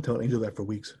 I'm telling you that for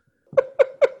weeks.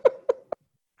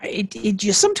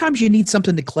 Sometimes you need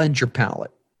something to cleanse your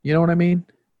palate. You know what I mean?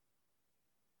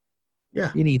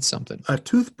 Yeah. You need something. A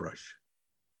toothbrush.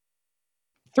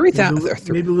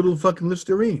 3,000. Maybe a little fucking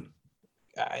Listerine.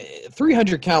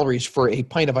 300 calories for a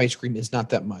pint of ice cream is not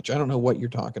that much. I don't know what you're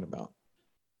talking about.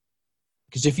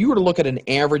 Because if you were to look at an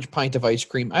average pint of ice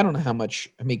cream, I don't know how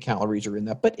many calories are in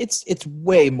that, but it's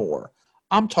way more.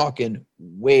 I'm talking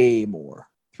way more.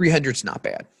 300's not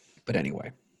bad. But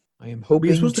anyway, I am hoping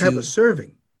You're supposed to have a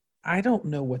serving. I don't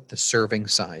know what the serving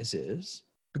size is.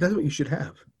 But that's what you should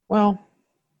have. Well,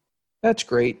 that's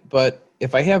great. But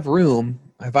if I have room,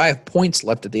 if I have points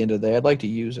left at the end of the day, I'd like to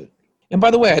use it. And by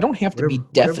the way, I don't have to be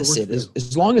deficit.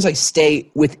 As long as I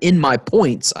stay within my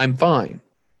points, I'm fine.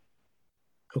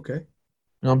 Okay.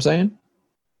 You know what I'm saying?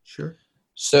 Sure.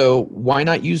 So why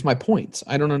not use my points?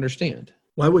 I don't understand.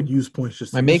 Well, I would use points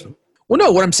just to use them. Well,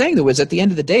 no, what I'm saying, though, is at the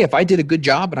end of the day, if I did a good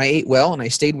job and I ate well and I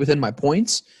stayed within my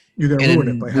points, you're going to ruin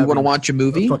it by we want to watch a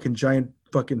movie. A fucking giant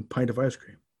fucking pint of ice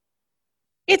cream.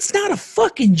 It's not a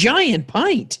fucking giant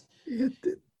pint.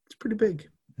 It's pretty big.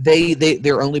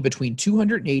 They're only between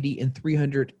 280 and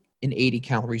 380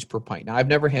 calories per pint. Now, I've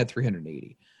never had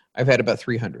 380. I've had about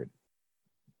 300.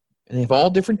 And they have all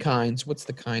different kinds. What's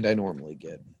the kind I normally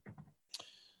get?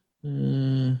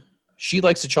 She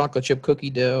likes the chocolate chip cookie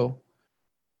dough.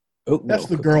 That's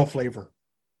the girl flavor.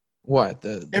 What?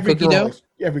 The every cookie girl dough?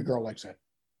 Every girl likes that.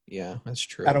 Yeah, that's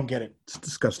true. I don't get it. It's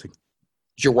disgusting.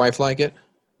 Does your wife like it?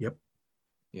 Yep.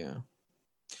 Yeah.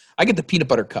 I get the peanut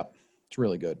butter cup. It's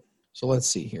really good. So let's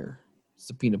see here. It's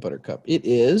the peanut butter cup. It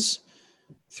is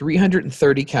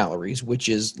 330 calories, which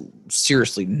is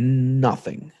seriously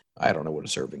nothing. I don't know what a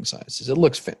serving size is. It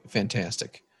looks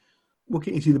fantastic. Well,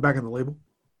 can't you see the back of the label?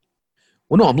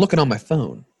 Well, no, I'm looking on my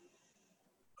phone.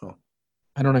 Oh.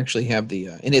 I don't actually have the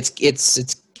and it's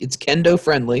kendo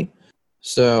friendly,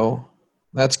 so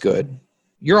that's good.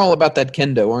 You're all about that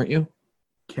kendo, aren't you?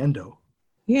 Kendo.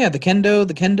 Yeah, the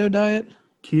kendo diet.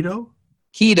 Keto.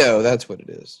 Keto, that's what it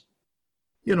is.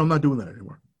 Yeah, no, I'm not doing that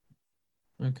anymore.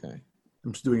 Okay.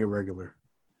 I'm just doing it regular.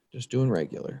 Just doing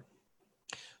regular.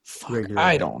 Fuck, regular.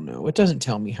 I don't know. It doesn't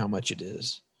tell me how much it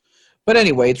is. But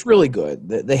anyway, it's really good.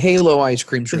 The Halo ice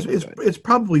cream's really good. It's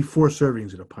probably 4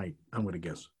 servings in a pint, I'm going to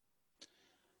guess.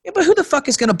 Yeah, but who the fuck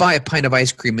is going to buy a pint of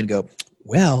ice cream and go,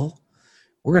 well,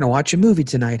 we're going to watch a movie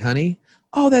tonight, honey.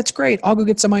 Oh, that's great. I'll go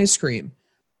get some ice cream.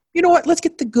 You know what? Let's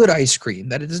get the good ice cream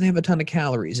that it doesn't have a ton of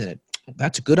calories in it.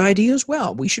 That's a good idea as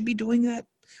well. We should be doing that.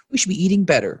 We should be eating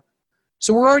better.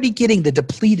 So we're already getting the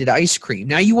depleted ice cream.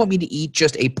 Now you want me to eat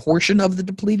just a portion of the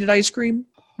depleted ice cream?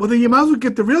 Well, then you might as well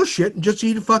get the real shit and just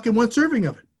eat a fucking 1 serving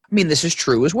of it. I mean, this is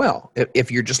true as well.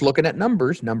 If you're just looking at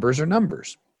numbers, numbers are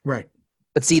numbers. Right.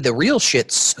 But see, the real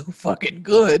shit's so fucking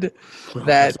good Well,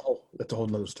 that that's a whole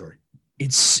nother story.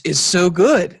 It's so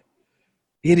good.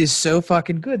 It is so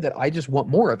fucking good that I just want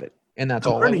more of it. And that's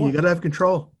all I want. You got to have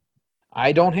control.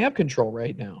 I don't have control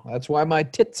right now. That's why my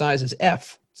tit size is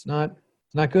F. It's not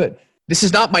good. This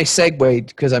is not my segue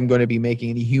because I'm going to be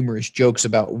making any humorous jokes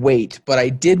about weight, but I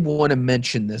did want to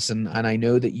mention this, and I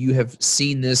know that you have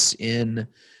seen this in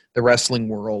the wrestling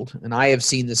world, and I have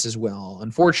seen this as well.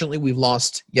 Unfortunately, we've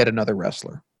lost yet another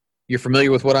wrestler. You're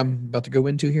familiar with what I'm about to go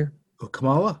into here? Oh,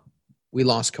 Kamala? We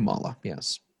lost Kamala,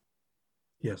 yes.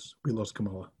 Yes, we lost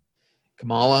Kamala.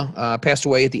 Kamala passed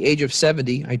away at the age of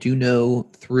 70. I do know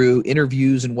through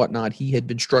interviews and whatnot, he had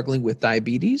been struggling with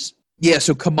diabetes. Yeah,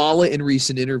 so Kamala in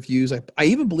recent interviews, I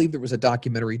even believe there was a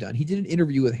documentary done. He did an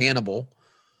interview with Hannibal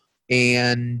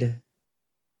and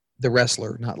the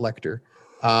wrestler, not Lecter.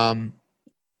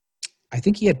 I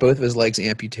think he had both of his legs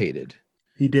amputated.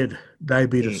 He did.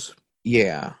 Diabetes.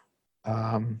 Yeah.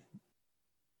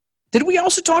 Did we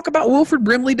also talk about Wilford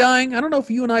Brimley dying? I don't know if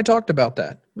you and I talked about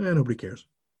that. Nobody cares.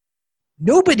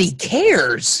 Nobody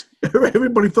cares.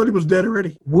 Everybody thought he was dead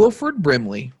already. Wilford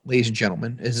Brimley, ladies and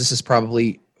gentlemen, as this is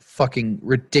probably fucking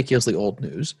ridiculously old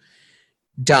news,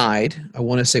 died, I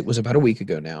want to say it was about a week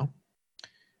ago now,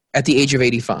 at the age of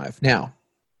 85. Now,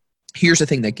 here's the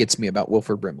thing that gets me about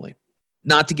Wilford Brimley.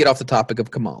 Not to get off the topic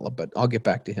of Kamala, but I'll get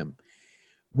back to him.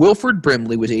 Wilford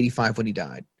Brimley was 85 when he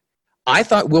died. I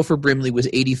thought Wilford Brimley was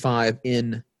 85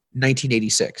 in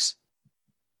 1986.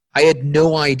 I had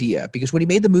no idea because when he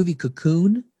made the movie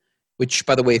Cocoon, which,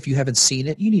 by the way, if you haven't seen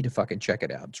it, you need to fucking check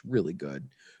it out. It's really good.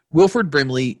 Wilford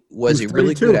Brimley was a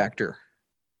really good actor.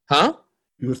 Huh?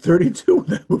 He was 32 when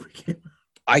that movie came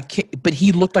out. But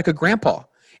he looked like a grandpa.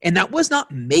 And that was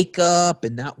not makeup,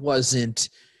 and that wasn't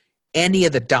any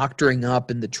of the doctoring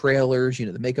up in the trailers,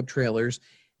 the makeup trailers.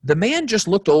 The man just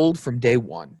looked old from day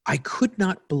one. I could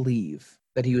not believe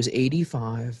that he was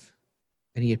 85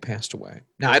 and he had passed away.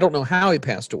 Now, I don't know how he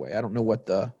passed away. I don't know what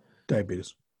the...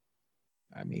 Diabetes.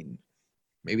 I mean,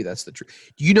 maybe that's the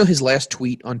truth. Do you know his last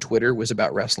tweet on Twitter was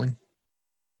about wrestling?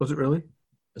 Was it really? It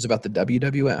was about the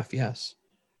WWF, yes.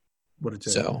 What did it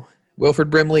say? So,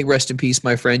 Wilford Brimley, rest in peace,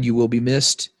 my friend. You will be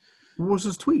missed. What was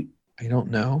his tweet? I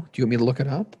don't know. Do you want me to look it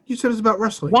up? You said it's about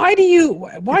wrestling. Why do you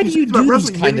do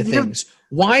these kind of things?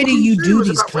 Why do you do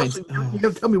these kinds of You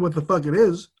gotta tell me what the fuck it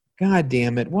is. God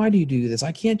damn it. Why do you do this?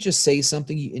 I can't just say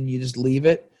something and you just leave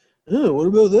it. Oh, what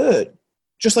about that?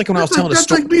 Just like when I was telling a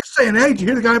story. That's like me saying, hey, did you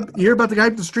hear about the guy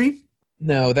up the street?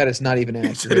 No, that is not even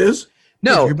accurate. Yes, it is.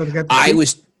 No, I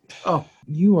was. Oh.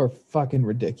 You are fucking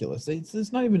ridiculous.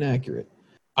 It's not even accurate.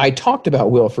 I talked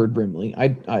about Wilford Brimley.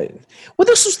 Well,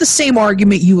 this was the same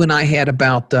argument you and I had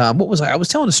about, what was I? I was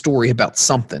telling a story about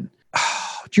something.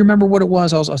 Do you remember what it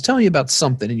was? I was telling you about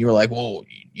something, and you were like, well,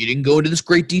 you didn't go into this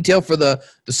great detail for the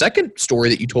second story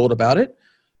that you told about it.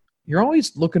 You're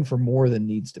always looking for more than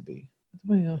needs to be.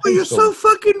 Well, you're so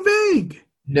fucking vague.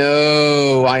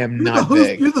 No, I am not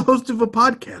vague. You're the host of a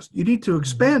podcast. You need to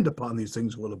expand upon these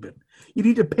things a little bit. You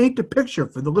need to paint a picture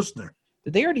for the listener.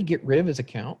 Did they already get rid of his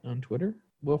account on Twitter?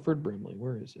 Wilford Brimley,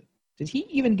 where is it? Did he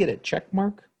even get a check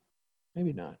mark?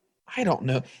 Maybe not. I don't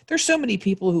know. There's so many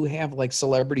people who have like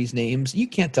celebrities' names. You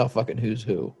can't tell fucking who's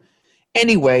who.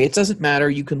 Anyway, it doesn't matter.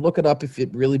 You can look it up if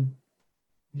it really,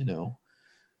 if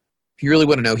you really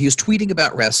want to know. He was tweeting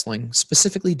about wrestling,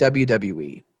 specifically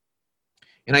WWE.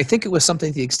 And I think it was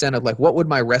something to the extent of like, what would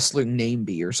my wrestling name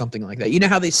be or something like that. You know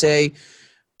how they say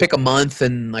pick a month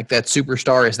and like that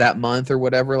superstar is that month or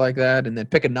whatever like that, and then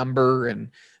pick a number and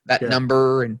that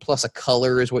number and plus a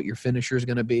color is what your finisher is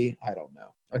going to be. I don't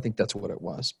know. I think that's what it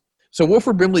was. So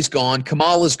Wilford Brimley's gone.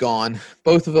 Kamala's gone.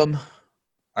 Both of them,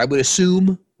 I would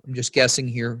assume, I'm just guessing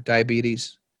here,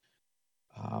 diabetes.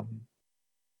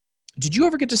 Did you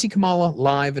ever get to see Kamala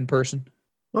live in person?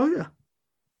 Oh, yeah.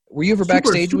 Were you ever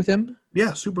backstage with him?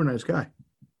 Yeah, super nice guy.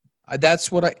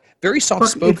 That's what very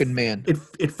soft-spoken man.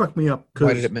 It fucked me up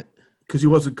because he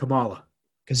wasn't Kamala.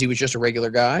 Because he was just a regular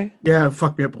guy? Yeah, it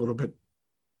fucked me up a little bit.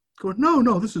 Going,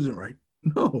 no, this isn't right.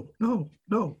 No.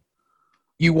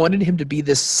 You wanted him to be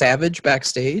this savage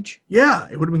backstage? Yeah,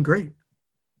 it would have been great.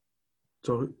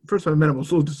 So first time I met him, it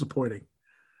was a little disappointing.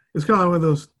 It's kind of like one of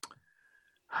those.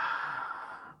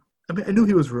 I mean, I knew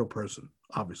he was a real person,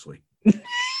 obviously,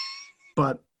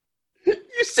 but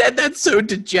you said that so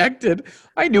dejected.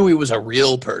 I knew he was a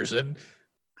real person.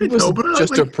 He wasn't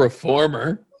just a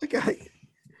performer. Like I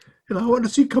wanted to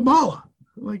see Kamala.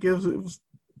 Like it was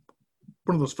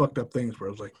one of those fucked up things where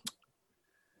I was like,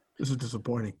 this is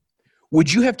disappointing.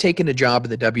 Would you have taken a job in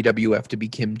the WWF to be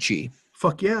Kim Chi?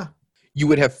 Fuck yeah. You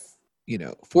would have,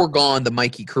 foregone the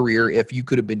Mikey career if you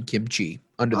could have been Kim Chi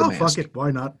under the mask. Oh, fuck it.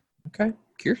 Why not? Okay.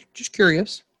 Just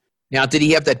curious. Now, did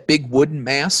he have that big wooden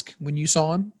mask when you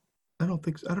saw him? I don't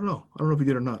think so. I don't know. I don't know if he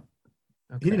did or not.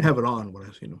 Okay. He didn't have it on when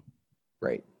I seen him.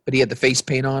 Right. But he had the face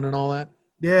paint on and all that?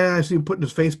 Yeah, I see him putting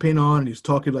his face paint on and he's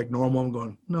talking like normal. I'm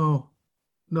going, no,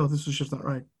 this is just not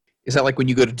right. Is that like when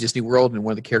you go to Disney World and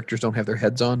one of the characters don't have their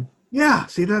heads on? Yeah,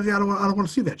 see that? I don't want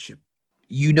to see that shit.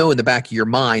 You know in the back of your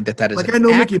mind that is like an I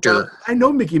know actor. I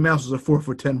know Mickey Mouse is a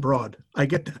 4'10" broad. I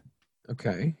get that.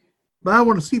 Okay. But I don't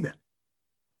want to see that.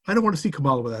 I don't want to see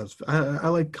Kamala without his. I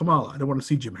like Kamala. I don't want to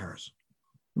see Jim Harris.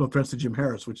 No offense to Jim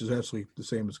Harris, which is actually the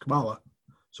same as Kamala.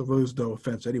 So really there's no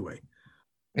offense anyway.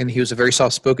 And he was a very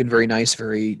soft-spoken, very nice,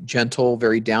 very gentle,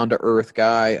 very down-to-earth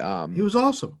guy. He was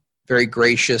awesome. Very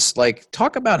gracious. Like,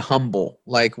 talk about humble.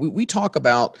 Like, we talk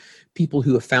about people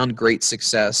who have found great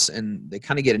success and they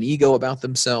kind of get an ego about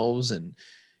themselves. And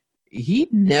he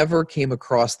never came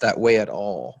across that way at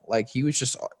all. Like, he was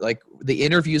just like the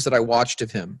interviews that I watched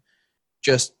of him,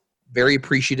 just very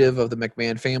appreciative of the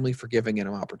McMahon family for giving him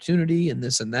an opportunity and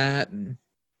this and that. And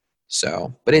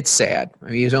so, but it's sad. I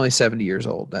mean, he's only 70 years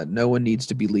old. That no one needs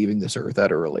to be leaving this earth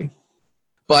that early.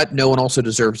 But no one also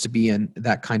deserves to be in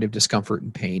that kind of discomfort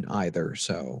and pain either.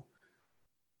 So,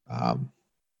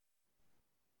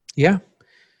 yeah.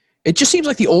 It just seems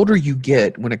like the older you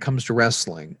get when it comes to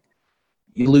wrestling,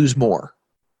 you lose more.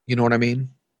 You know what I mean?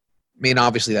 I mean,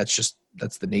 obviously that's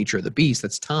the nature of the beast.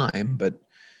 That's time, but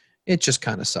it just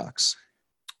kind of sucks.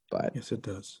 But Yes, it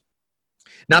does.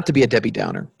 not to be a Debbie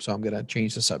Downer, so I'm going to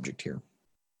change the subject here.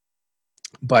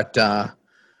 But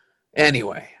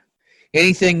anyway,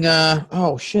 anything?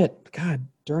 Oh shit! God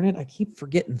darn it! I keep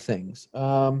forgetting things.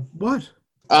 What?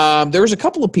 There was a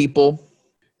couple of people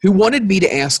who wanted me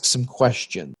to ask some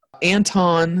questions.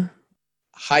 Anton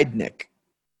Heidnick,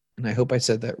 and I hope I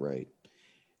said that right,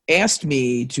 asked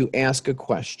me to ask a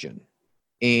question.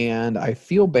 And I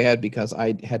feel bad because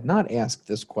I had not asked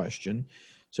this question.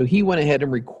 So he went ahead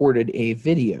and recorded a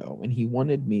video, and he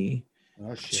wanted me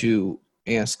to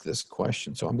ask this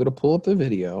question. So I'm going to pull up the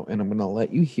video, and I'm going to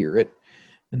let you hear it,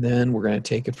 and then we're going to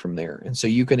take it from there. And so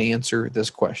you can answer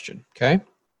this question, okay?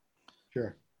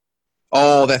 Sure.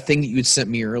 Oh, that thing that you had sent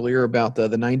me earlier about the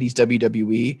 90s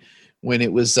WWE when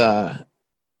it was the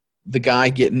guy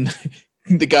getting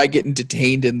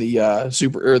detained in the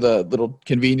the little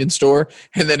convenience store,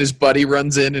 and then his buddy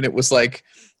runs in, and it was like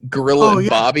Gorilla and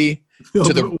Bobby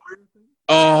to the.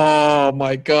 Oh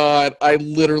my God! I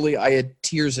had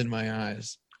tears in my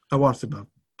eyes. I watched it about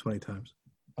 20 times.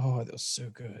 Oh, that was so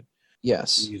good.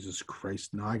 Yes. Jesus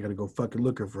Christ! Now I got to go fucking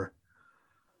looking for.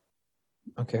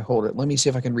 Okay, hold it. Let me see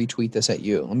if I can retweet this at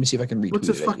you. Let me see if I can retweet What's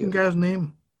this it fucking at you. guy's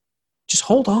name? Just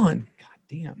hold on. God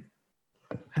damn.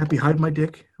 Happy Hide My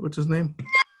Dick. What's his name?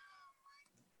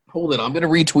 Hold it. I'm going to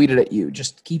retweet it at you.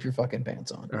 Just keep your fucking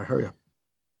pants on. All right, hurry up.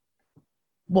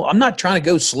 Well, I'm not trying to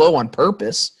go slow on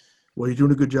purpose. Well, he's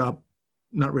doing a good job.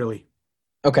 Not really.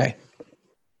 Okay.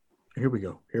 Here we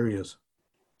go. Here he is.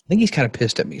 I think he's kind of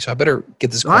pissed at me, so I better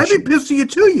get this I'd question. be pissed at you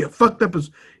too. You fucked up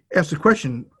his. Ask the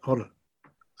question. Hold on.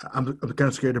 I'm kind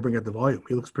of scared to bring up the volume.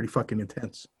 He looks pretty fucking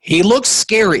intense. He looks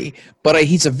scary, but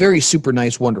he's a very super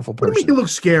nice, wonderful What do you person. mean he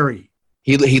looks scary?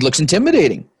 He looks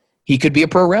intimidating. He could be a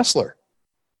pro wrestler.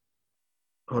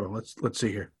 Hold on. Let's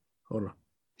see here. Hold on.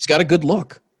 He's got a good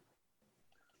look.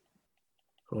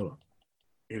 Hold on.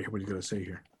 I gotta hear what he's gonna say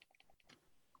here.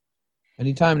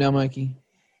 Anytime now, Mikey.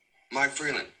 Mike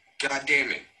Freeland, God damn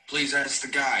it. Please ask the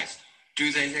guys. Do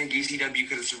they think ECW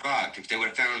could have survived if they would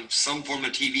have found some form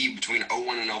of TV between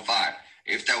 01 and 05?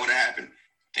 If that would have happened,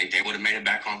 think they would have made it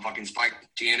back on fucking Spike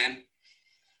TNN?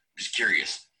 Just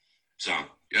curious. So,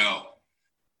 yo.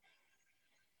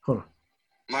 Hold on.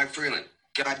 Mike Freeland,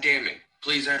 God damn it.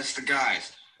 Please ask the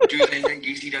guys. Do they think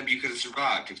ECW could have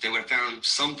survived if they would have found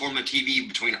some form of TV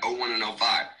between 01 and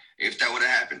 05? If that would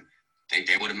have happened, think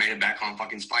they would have made it back on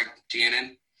fucking Spike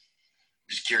TNN?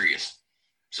 Just curious.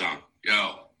 So,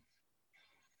 yo.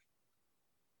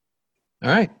 All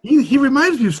right. He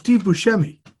reminds me of Steve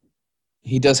Buscemi.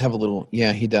 He does have a little,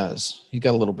 yeah, he does. He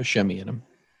got a little Buscemi in him.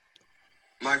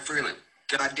 Mike Freeland,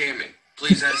 God damn it.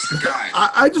 Please ask the guys.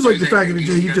 I just like the fact that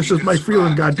he just says Mike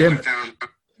Freeland, God damn it.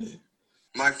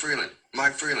 Mike Freeland,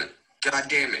 God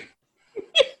damn it.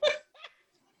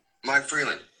 Mike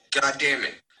Freeland, God damn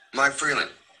it. Mike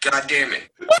Freeland, God damn it.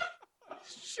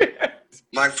 Shit.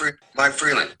 Mike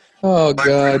Freeland. Oh,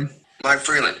 God. Mike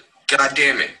Freeland, God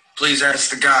damn it. Please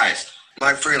ask the guys.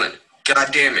 Mike Freeland, God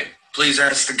damn it. Please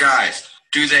ask the guys.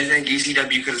 Do they think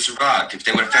ECW could have survived if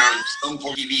they would have found some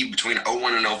form of TV between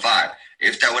 01 and 05?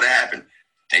 If that would have happened,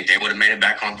 think they would have made it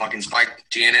back on fucking Spike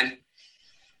TNN?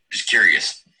 Just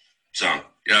curious. So,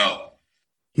 yo.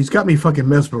 He's got me fucking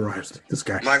mesmerized, this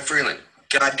guy. Mike Freeland,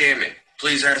 God damn it.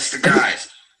 Please ask the guys.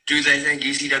 Do they think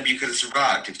ECW could have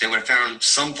survived if they would have found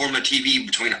some form of TV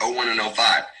between 01 and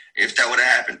 05? If that would have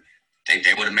happened, think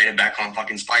they would have made it back on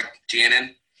fucking Spike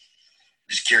TNN?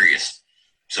 Just curious.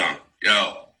 So,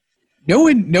 yo. No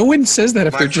one says that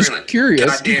if they're Mike just Freeland, curious.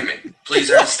 God damn it. Please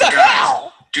ask the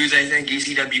guys. Do they think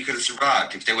ECW could have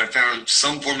survived if they would have found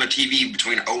some form of TV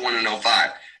between 01 and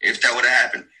 05? If that would have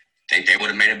happened, think they would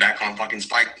have made it back on fucking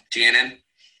Spike TNN?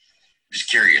 Just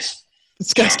curious.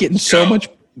 This guy's getting so much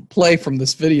play from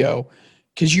this video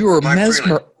because you were Mike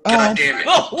mesmerized. Freeland, God damn it.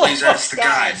 Please ask the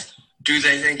guys. Do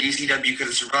they think ECW could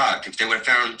have survived if they would have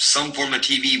found some form of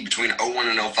TV between 01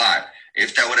 and 05?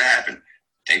 If that would have happened,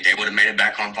 think they would have made it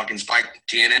back on fucking Spike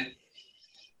TNN?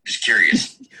 Just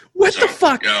curious. What the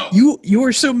fuck? Yo. You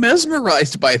were so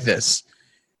mesmerized by this.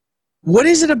 What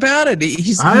is it about it?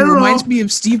 He I don't reminds know. me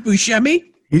of Steve Buscemi.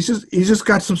 He's just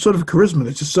got some sort of charisma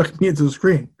that's just sucking me into the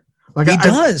screen. Like He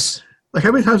does. Like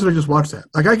how many times did I just watch that?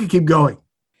 Like I could keep going.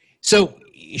 So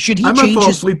should he I might change fall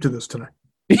his? asleep to this tonight.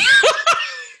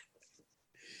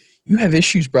 You have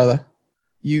issues, brother.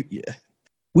 Yeah.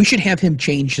 We should have him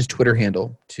change his Twitter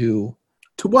handle to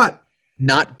what?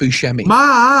 Not Buscemi.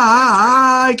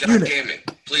 Mike God Unit. damn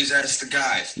it. Please ask the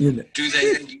guys. Unit. Do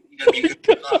they think ECW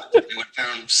could survive if they would have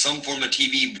found some form of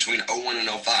TV between 01 and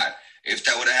 05? If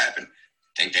that would have happened,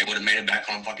 think they would have made it back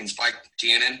on fucking Spike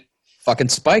TNN? Fucking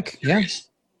Spike. Yeah. Curious.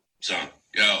 So,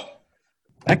 yo.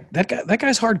 That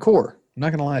guy's hardcore. I'm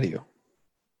not gonna lie to you.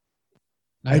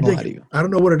 Not gonna lie to you. I don't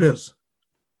know what it is.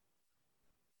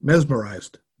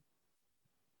 Mesmerized.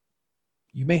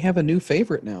 You may have a new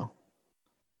favorite now.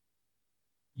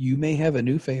 You may have a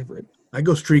new favorite. I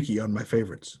go streaky on my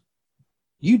favorites.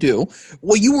 You do.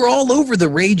 Well, you were all over the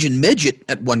Raging Midget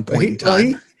at one point in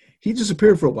time. He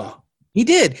disappeared for a while. He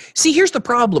did. See, here's the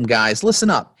problem, guys. Listen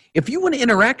up. If you want to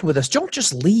interact with us, don't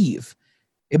just leave.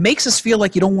 It makes us feel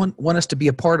like you don't want us to be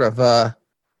a part of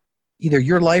either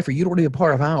your life or you don't want to be a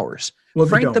part of ours. Well,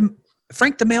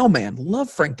 Frank the mailman. Love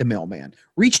Frank the mailman.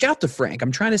 Reached out to Frank.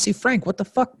 I'm trying to see Frank. What the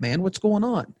fuck, man? What's going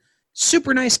on?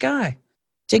 Super nice guy.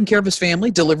 Taking care of his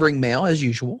family, delivering mail as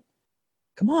usual.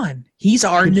 Come on. He's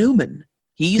our Newman.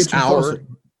 He's Kitchen our faucet.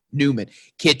 Newman.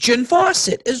 Kitchen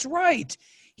Faucet is right.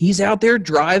 He's out there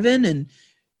driving, and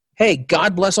hey,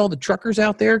 God bless all the truckers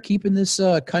out there keeping this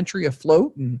country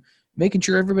afloat and making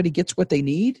sure everybody gets what they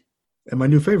need. And my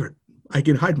new favorite, I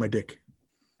can hide my dick.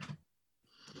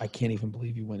 I can't even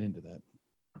believe you went into that.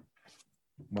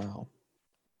 Wow.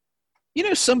 You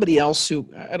know, somebody else who,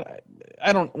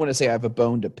 I don't want to say I have a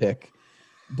bone to pick,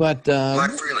 but...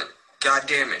 Mike Freeland, God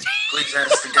damn it. Please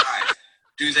ask the guys.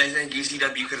 Do they think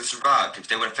ECW could have survived if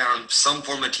they would have found some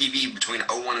form of TV between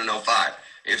 01 and 05?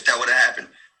 If that would have happened,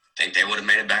 think they would have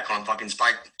made it back on fucking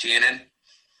Spike TNN?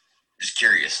 Just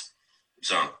curious.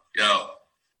 So, yo.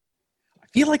 I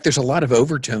feel like there's a lot of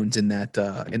overtones in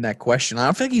that question. I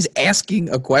don't feel like he's asking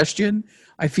a question.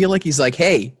 I feel like he's like,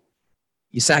 hey,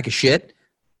 you sack of shit.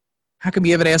 How come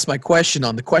you haven't asked my question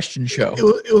on the question show?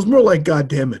 It was more like, God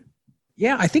damn it.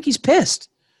 Yeah, I think he's pissed.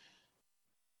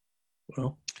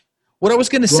 Well, what I was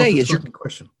going to say is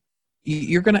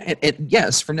you're going to,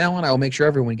 yes, from now on, I'll make sure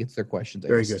everyone gets their questions.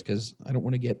 Very good. Because I don't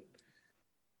want to get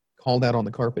called out on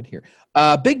the carpet here.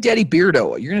 Big Daddy Beardo,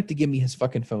 you're going to have to give me his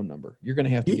fucking phone number. You're going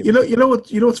to have to give me. You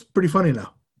know what's pretty funny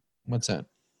now? What's that?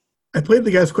 I played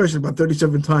the guy's question about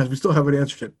 37 times. We still haven't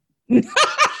answered it.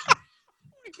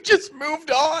 Just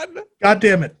moved on. God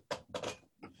damn it.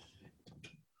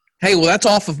 Hey, well, that's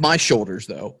off of my shoulders,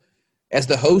 though. As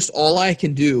the host, all I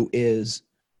can do is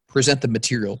present the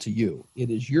material to you. It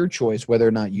is your choice whether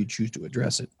or not you choose to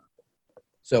address it.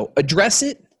 So address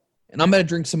it, and I'm going to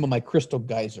drink some of my Crystal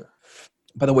Geyser.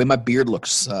 By the way, my beard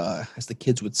looks, as the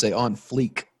kids would say, on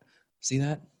fleek. See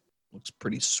that? Looks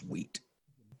pretty sweet.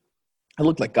 I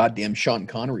looked like goddamn Sean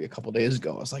Connery a couple days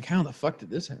ago. I was like, how the fuck did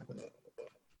this happen?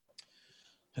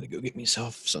 Had to go get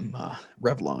myself some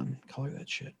Revlon. Color that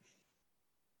shit.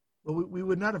 Well, we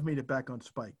would not have made it back on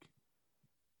Spike.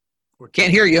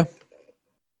 Can't hear you.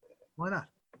 Why not?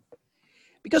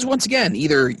 Because once again,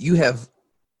 either you have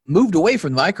moved away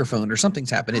from the microphone or something's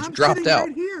happened. It's dropped out.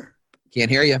 Right here. Can't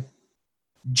hear you.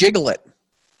 Jiggle it.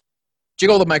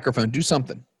 Jiggle the microphone. Do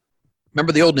something.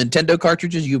 Remember the old Nintendo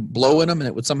cartridges? You blow in them and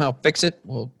it would somehow fix it?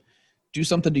 Well, do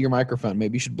something to your microphone.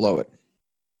 Maybe you should blow it.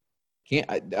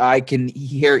 I can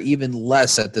hear even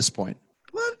less at this point.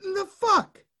 What in the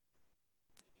fuck?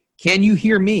 Can you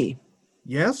hear me?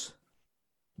 Yes.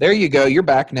 There you go. You're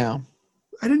back now.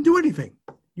 I didn't do anything.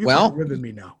 You're ribbing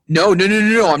me now. No,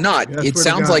 I'm not. Yeah, it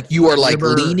sounds like you are like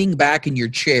leaning back in your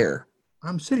chair.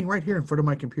 I'm sitting right here in front of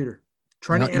my computer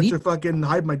trying to answer fucking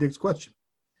Hide My Dick's question.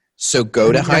 So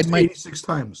go to Hide My 86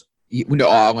 times.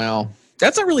 Well,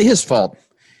 that's not really his fault.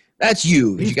 That's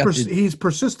you. He's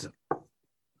persistent.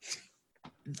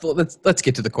 Well, let's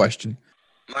get to the question.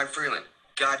 Mike Freeland,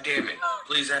 God damn it.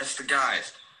 Please ask the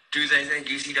guys. Do they think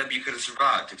ECW could have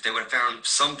survived if they would have found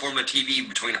some form of TV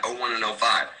between 01 and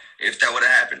 05? If that would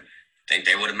have happened, think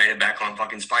they would have made it back on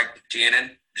fucking Spike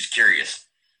TNN? Just curious.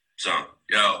 So,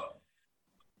 yo.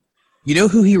 You know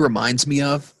who he reminds me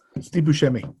of? Steve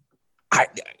Buscemi.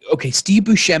 Steve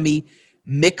Buscemi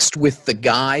mixed with the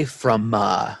guy from,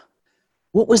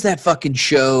 what was that fucking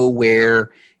show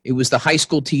where it was the high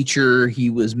school teacher, he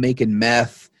was making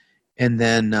meth, and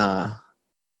then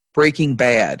Breaking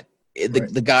Bad,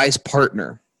 the guy's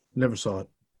partner. Never saw it.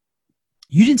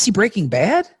 You didn't see Breaking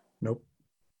Bad? Nope.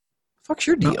 Fuck's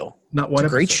your deal? Not one.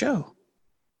 It's a great show.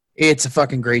 It's a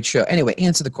fucking great show. Anyway,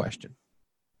 answer the question.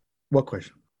 What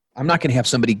question? I'm not going to have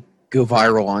somebody go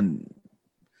viral on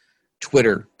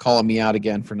Twitter calling me out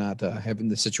again for not having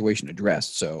the situation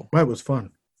addressed. So Well, it was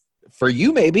fun. for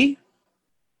you, maybe.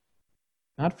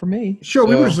 Not for me. Sure,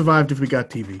 we So- would have survived if we got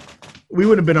TV. We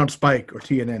would have been on Spike or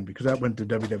TNN because that went to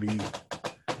WWE.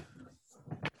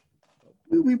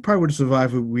 We probably would have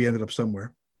survived if we ended up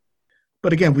somewhere.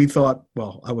 But again, we thought,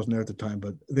 well, I wasn't there at the time,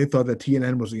 but they thought that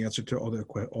TNN was the answer to all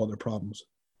their problems.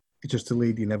 It's just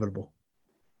delayed the inevitable.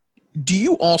 Do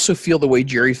you also feel the way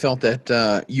Jerry felt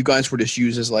that you guys were just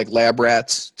used as like lab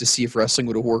rats to see if wrestling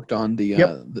would have worked on the,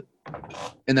 Yep.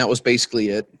 and that was basically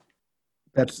it?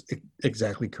 That's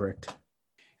exactly correct.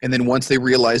 And then once they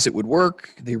realized it would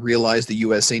work, they realized the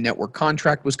USA Network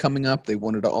contract was coming up. They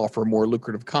wanted to offer a more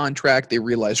lucrative contract. They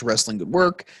realized wrestling would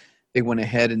work. They went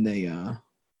ahead and they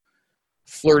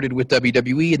flirted with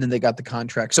WWE, and then they got the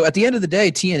contract. So at the end of the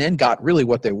day, TNN got really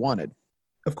what they wanted.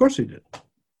 Of course he did.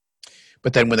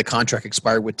 But then when the contract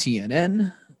expired with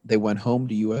TNN, they went home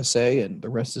to USA, and the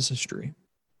rest is history.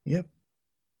 Yep.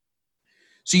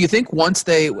 So you think once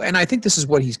they, and I think this is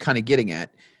what he's kind of getting at,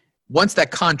 once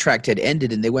that contract had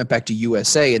ended and they went back to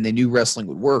USA and they knew wrestling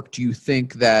would work, do you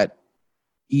think that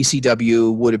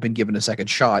ECW would have been given a second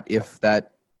shot if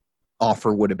that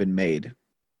offer would have been made?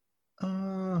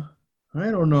 I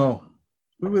don't know.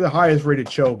 We were the highest rated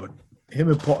show, but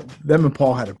them and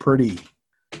Paul had a pretty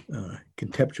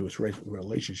contemptuous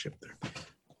relationship there.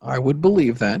 I would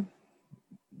believe that.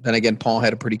 Then again, Paul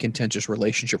had a pretty contentious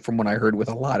relationship from what I heard with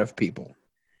a lot of people.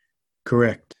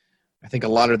 Correct. I think a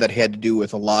lot of that had to do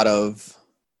with a lot of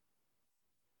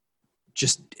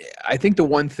just, I think the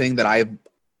one thing that I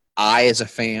as a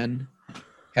fan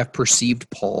have perceived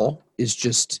Paul is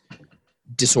just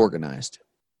disorganized.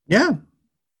 Yeah.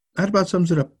 That about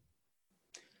sums it up.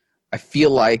 I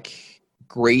feel like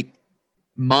great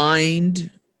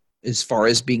mind as far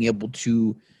as being able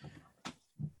to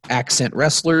accent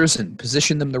wrestlers and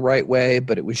position them the right way,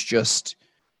 but it was just,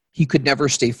 he could never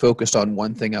stay focused on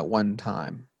one thing at one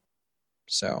time.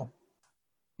 So,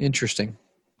 interesting.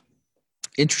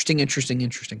 Interesting.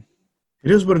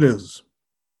 It is what it is.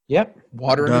 Yep.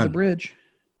 Water under the Done. bridge.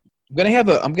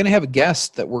 I'm gonna have a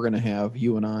guest that we're gonna have,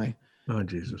 you and I. Oh,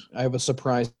 Jesus. I have a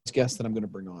surprise guest that I'm gonna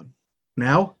bring on.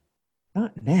 Now?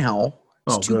 Not now.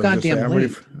 It's too good. I was gonna goddamn say,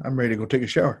 late. I'm ready to go take a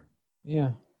shower.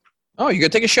 Yeah. Oh, you're gonna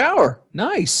take a shower.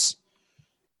 Nice.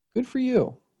 Good for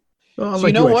you. Well, So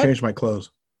you know I what? changed my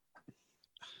clothes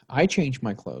I changed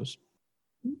my clothes.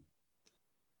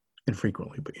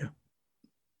 infrequently, but yeah.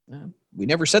 We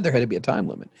never said there had to be a time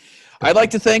limit. I'd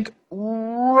like to thank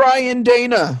Ryan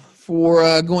Dana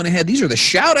for going ahead. These are the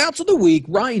shout outs of the week.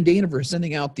 Ryan Dana for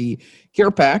sending out the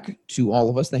care pack to all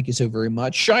of us. Thank you so very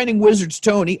much. Shining Wizards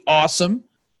Tony, awesome.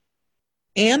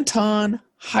 Anton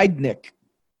Heidnick.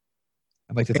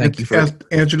 I'd like to thank you for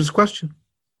answer this question.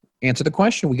 answer the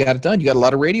question. We got it done. You got a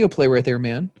lot of radio play right there,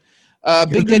 man.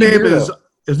 Big His Daddy name Beardo.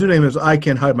 his new name is I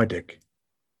Can Hide My Dick.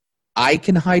 I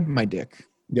can hide my dick.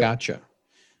 Yep. Gotcha.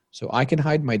 So I can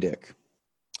hide my dick.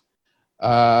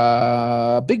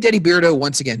 Big Daddy Beardo,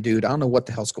 once again, dude, I don't know what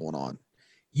the hell's going on.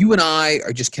 You and I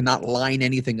just cannot line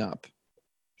anything up.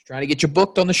 Just trying to get you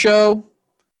booked on the show.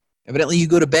 Evidently, you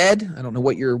go to bed. I don't know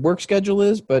what your work schedule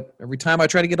is, but every time I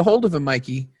try to get a hold of him,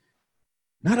 Mikey,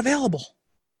 not available.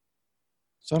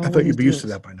 So I thought you'd be used to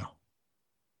that by now.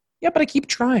 Yeah, but I keep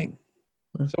trying.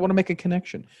 So I want to make a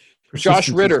connection. Persistence Josh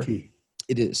is Ritter. key.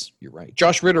 It is. You're right.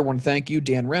 Josh Ritter, I want to thank you.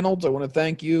 Dan Reynolds, I want to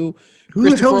thank you. Who the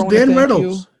Christopher, I hell's wanna Dan thank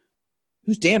Reynolds? you.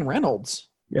 Who's Dan Reynolds?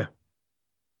 Yeah.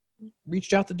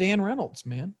 Reached out to Dan Reynolds,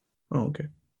 man. Oh, okay.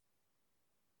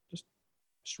 Just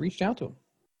reached out to him.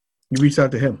 You reached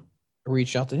out to him. I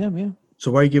reached out to him, yeah.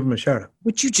 So why you give him a shout out?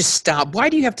 Would you just stop? Why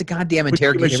do you have to goddamn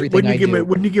interrogate everything I do?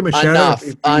 Wouldn't you give him a shout out? If he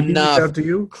reached out to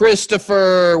you?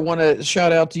 Christopher, want to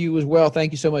shout out to you as well.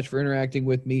 Thank you so much for interacting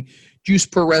with me. Juice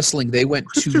Pro Wrestling, they went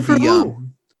to Christopher the who?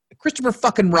 Christopher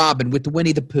fucking Robin with the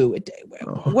Winnie the Pooh.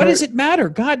 Oh, What does it matter?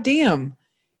 Goddamn.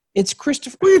 It's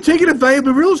Christopher. Well, you're taking a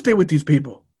valuable real estate with these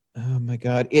people. Oh my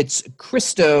God! It's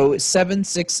Christo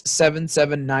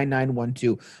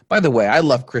 76779912. By the way, I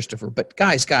love Christopher, but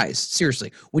guys,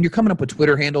 seriously, when you're coming up with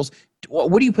Twitter handles,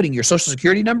 what are you putting your social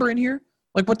security number in here?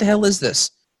 Like, what the hell is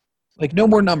this? Like, no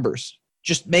more numbers.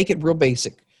 Just make it real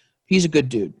basic. He's a good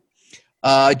dude.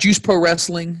 Juice Pro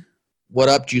Wrestling. What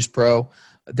up, Juice Pro?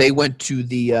 They went to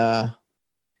the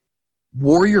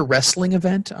Warrior Wrestling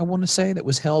event, I want to say, that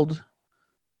was held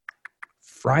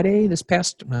Friday, this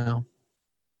past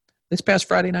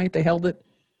Friday night. They held it. It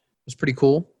was pretty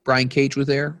cool. Brian Cage was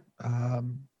there.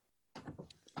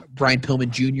 Brian Pillman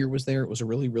Jr. was there. It was a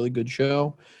really, really good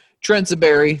show. Trent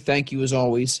Zaberry, thank you as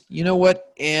always. You know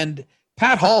what? And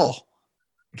Pat Hall.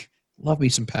 Love me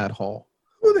some Pat Hall.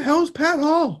 Who the hell is Pat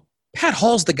Hall? Pat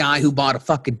Hall's the guy who bought a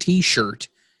fucking T-shirt,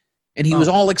 and he was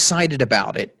all excited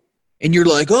about it. And you're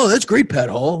like, oh, that's great, Pat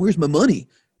Hall. Where's my money?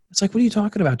 It's like, what are you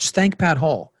talking about? Just thank Pat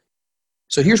Hall.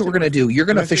 So here's what we're going to do. You're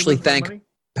going to officially thank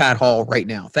Pat Hall right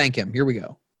now. Thank him. Here we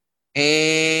go.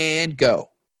 And go.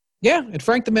 Yeah, and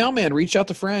Frank the mailman. Reached out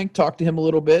to Frank, talked to him a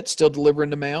little bit, still delivering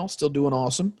the mail, still doing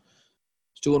awesome.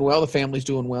 He's doing well. The family's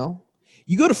doing well.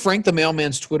 You go to Frank the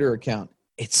mailman's Twitter account.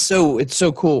 It's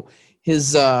so cool.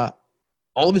 His all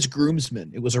of his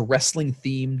groomsmen. It was a wrestling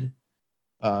themed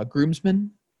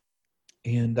groomsmen,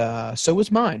 and so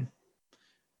was mine.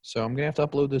 So I'm gonna have to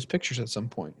upload those pictures at some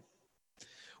point.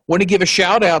 Want to give a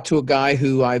shout out to a guy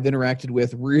who I've interacted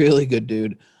with. Really good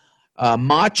dude,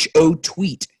 Mach O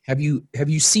Tweet. Have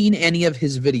you seen any of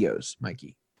his videos,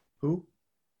 Mikey? Who?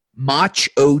 Mach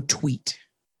O Tweet.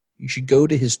 You should go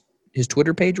to his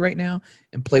Twitter page right now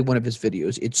and play one of his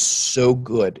videos. It's so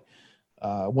good.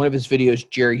 One of his videos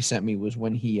Jerry sent me was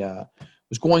when he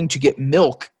was going to get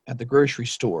milk at the grocery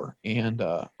store. And,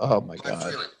 oh, my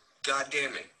God. God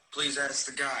damn it. Please ask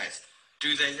the guys.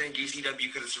 Do they think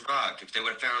ECW could have survived if they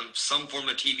would have found some form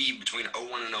of TV between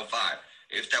 01 and 05?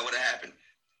 If that would have happened,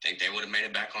 think they would have made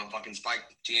it back on fucking Spike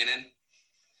TNN?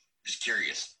 Just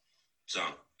curious. So,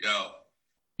 yo.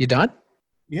 You done?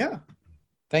 Yeah.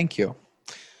 Thank you.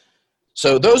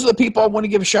 So those are the people I want to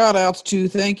give shout outs to.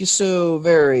 Thank you so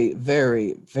very,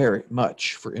 very, very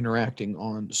much for interacting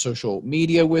on social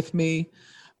media with me.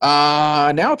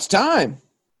 Now it's time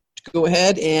to go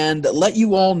ahead and let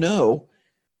you all know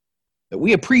that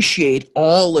we appreciate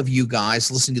all of you guys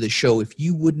listening to the show. If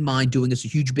you wouldn't mind doing us a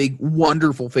huge, big,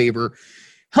 wonderful favor,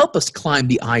 help us climb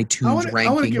the iTunes rankings.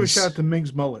 I want to give a shout out to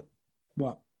Ming's Mullet.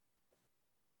 What?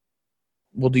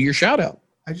 We'll do your shout out.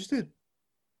 I just did.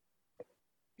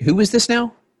 Who is this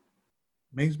now?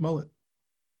 Ming's Mullet.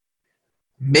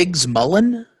 Miggs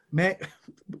Mullen?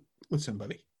 Listen,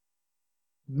 buddy.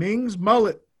 Ming's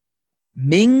Mullet.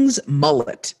 Ming's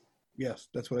Mullet. Yes,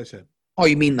 that's what I said. Oh,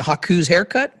 you mean the Haku's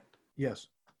haircut? Yes.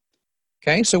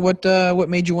 Okay, so what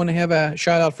made you want to have a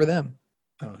shout out for them?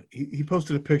 He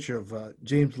posted a picture of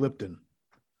James Lipton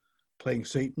playing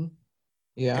Satan.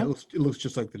 Yeah. It looks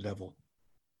just like the devil.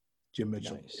 Jim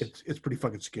Mitchell. Nice. It's pretty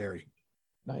fucking scary.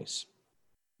 Nice.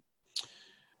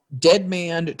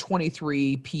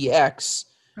 Deadman23PX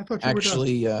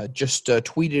actually just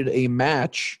tweeted a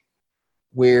match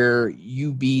where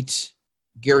you beat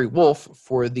Gary Wolf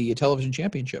for the television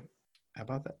championship. How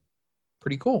about that?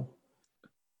 Pretty cool.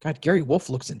 God, Gary Wolf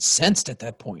looks incensed at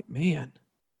that point, man.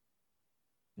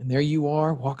 And there you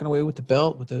are, walking away with the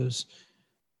belt with those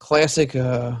classic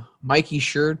Mikey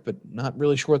shirt, but not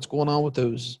really sure what's going on with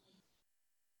those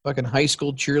fucking high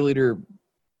school cheerleader,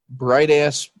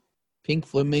 bright-ass pink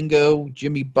flamingo,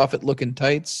 Jimmy Buffett-looking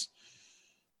tights.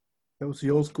 That was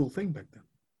the old school thing back then.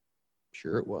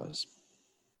 Sure it was.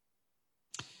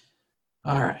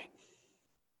 All right.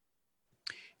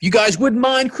 If you guys wouldn't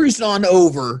mind cruising on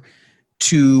over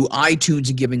to iTunes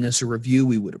and giving us a review,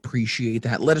 we would appreciate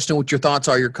that. Let us know what your thoughts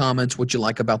are, your comments, what you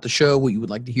like about the show, what you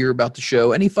would like to hear about the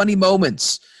show, any funny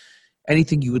moments,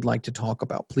 anything you would like to talk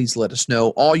about. Please let us know.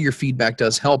 All your feedback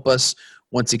does help us,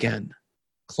 once again,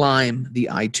 climb the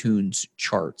iTunes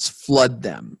charts, flood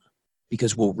them,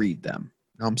 because we'll read them.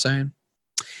 You know what I'm saying?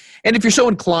 And if you're so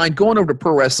inclined, go on over to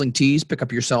Pro Wrestling Tees, pick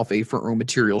up yourself a Front Row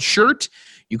Material shirt.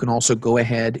 You can also go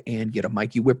ahead and get a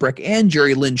Mikey Whipwreck and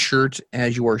Jerry Lynn shirt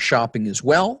as you are shopping as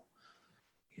well.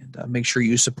 And make sure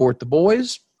you support the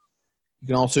boys. You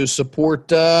can also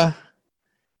support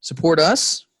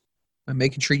us by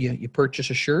making sure you purchase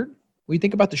a shirt. What do you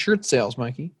think about the shirt sales,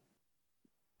 Mikey?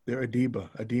 They're edema.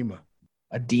 Edema?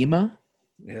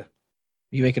 Yeah. Are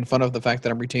you making fun of the fact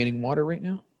that I'm retaining water right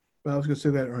now? Well, I was going to say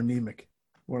that or anemic.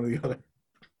 One or the other.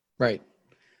 Right.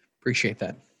 Appreciate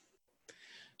that.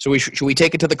 So should we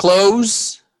take it to the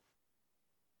close?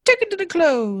 Take it to the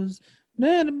close.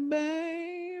 Babe. You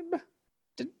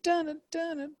know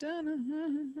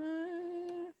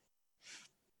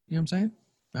what I'm saying?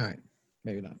 All right.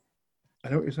 Maybe not. I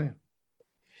know what you're saying.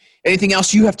 Anything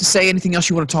else you have to say? Anything else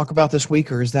you want to talk about this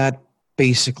week? Or is that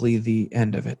basically the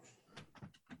end of it?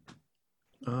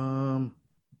 Trying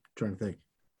to think.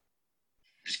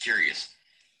 Just curious.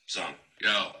 So,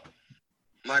 yo.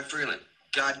 Mike Freeland,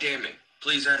 God damn it.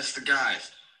 Please ask the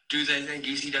guys. Do they think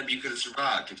ECW could have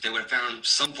survived if they would have found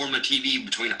some form of TV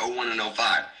between 01 and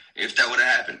 05? If that would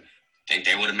have happened, think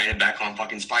they would have made it back on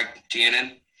fucking Spike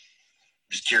TNN?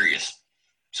 Just curious.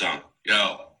 So,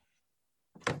 yo.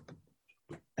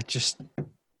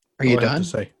 Are you done?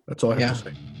 That's all I have to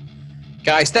say.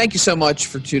 Guys, thank you so much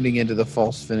for tuning into the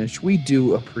False Finish. We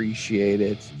do appreciate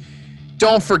it.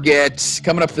 Don't forget,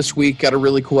 coming up this week, got a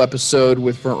really cool episode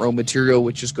with Front Row Material,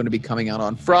 which is going to be coming out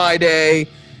on Friday.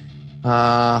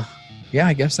 Yeah,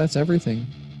 I guess that's everything.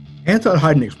 Anton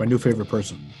Heidnick's my new favorite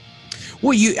person.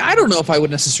 Well, I don't know if I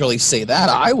would necessarily say that.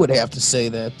 I would have to say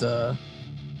that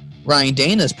Ryan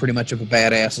Dana is pretty much of a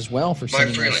badass as well for Mike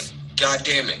sending Freeland, us. God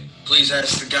damn it. Please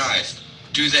ask the guys.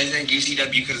 Do they think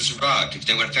ECW could have survived if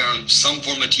they would have found some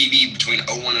form of TV between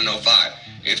 01 and 05?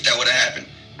 If that would have happened,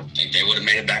 think they would have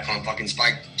made it back on fucking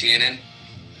Spike TNN?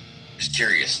 Just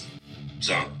curious.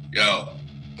 So, yo.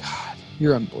 God,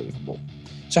 you're unbelievable.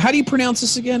 So how do you pronounce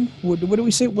this again? What do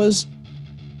we say it was?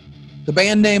 The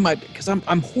band name? Because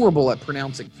I'm horrible at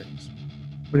pronouncing things.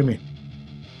 What do you mean?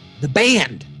 The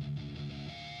band.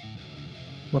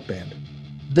 What band?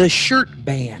 The shirt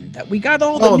band that we got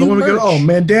all the Oh, new the one we merch. got. Oh,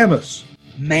 Mandamus.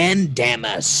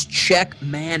 Mandamus. Check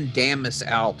Mandamus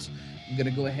out. I'm going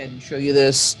to go ahead and show you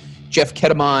this. Jeff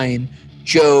Ketamine,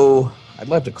 Joe, I'd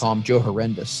love to call him Joe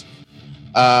Horrendous,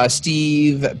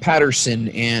 Steve Patterson,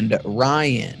 and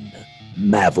Ryan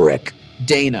Maverick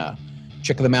Dana.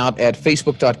 Check them out at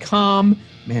facebook.com,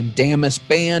 Mandamus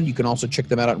Band. You can also check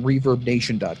them out at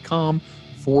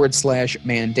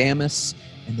reverbnation.com/Mandamus,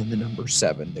 and then the number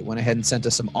 7. They went ahead and sent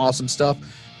us some awesome stuff.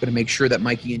 Going to make sure that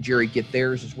Mikey and Jerry get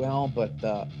theirs as well, but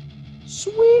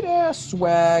sweet ass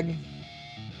swag.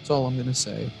 That's all I'm going to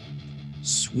say.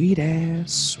 Sweet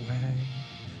ass swag.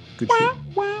 Good Wah, shit.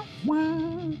 wah,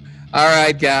 wah. All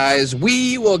right, guys.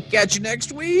 We will catch you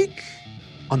next week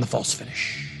on The False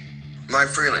Finish. Mike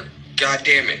Freeland, God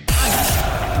damn it.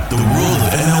 The world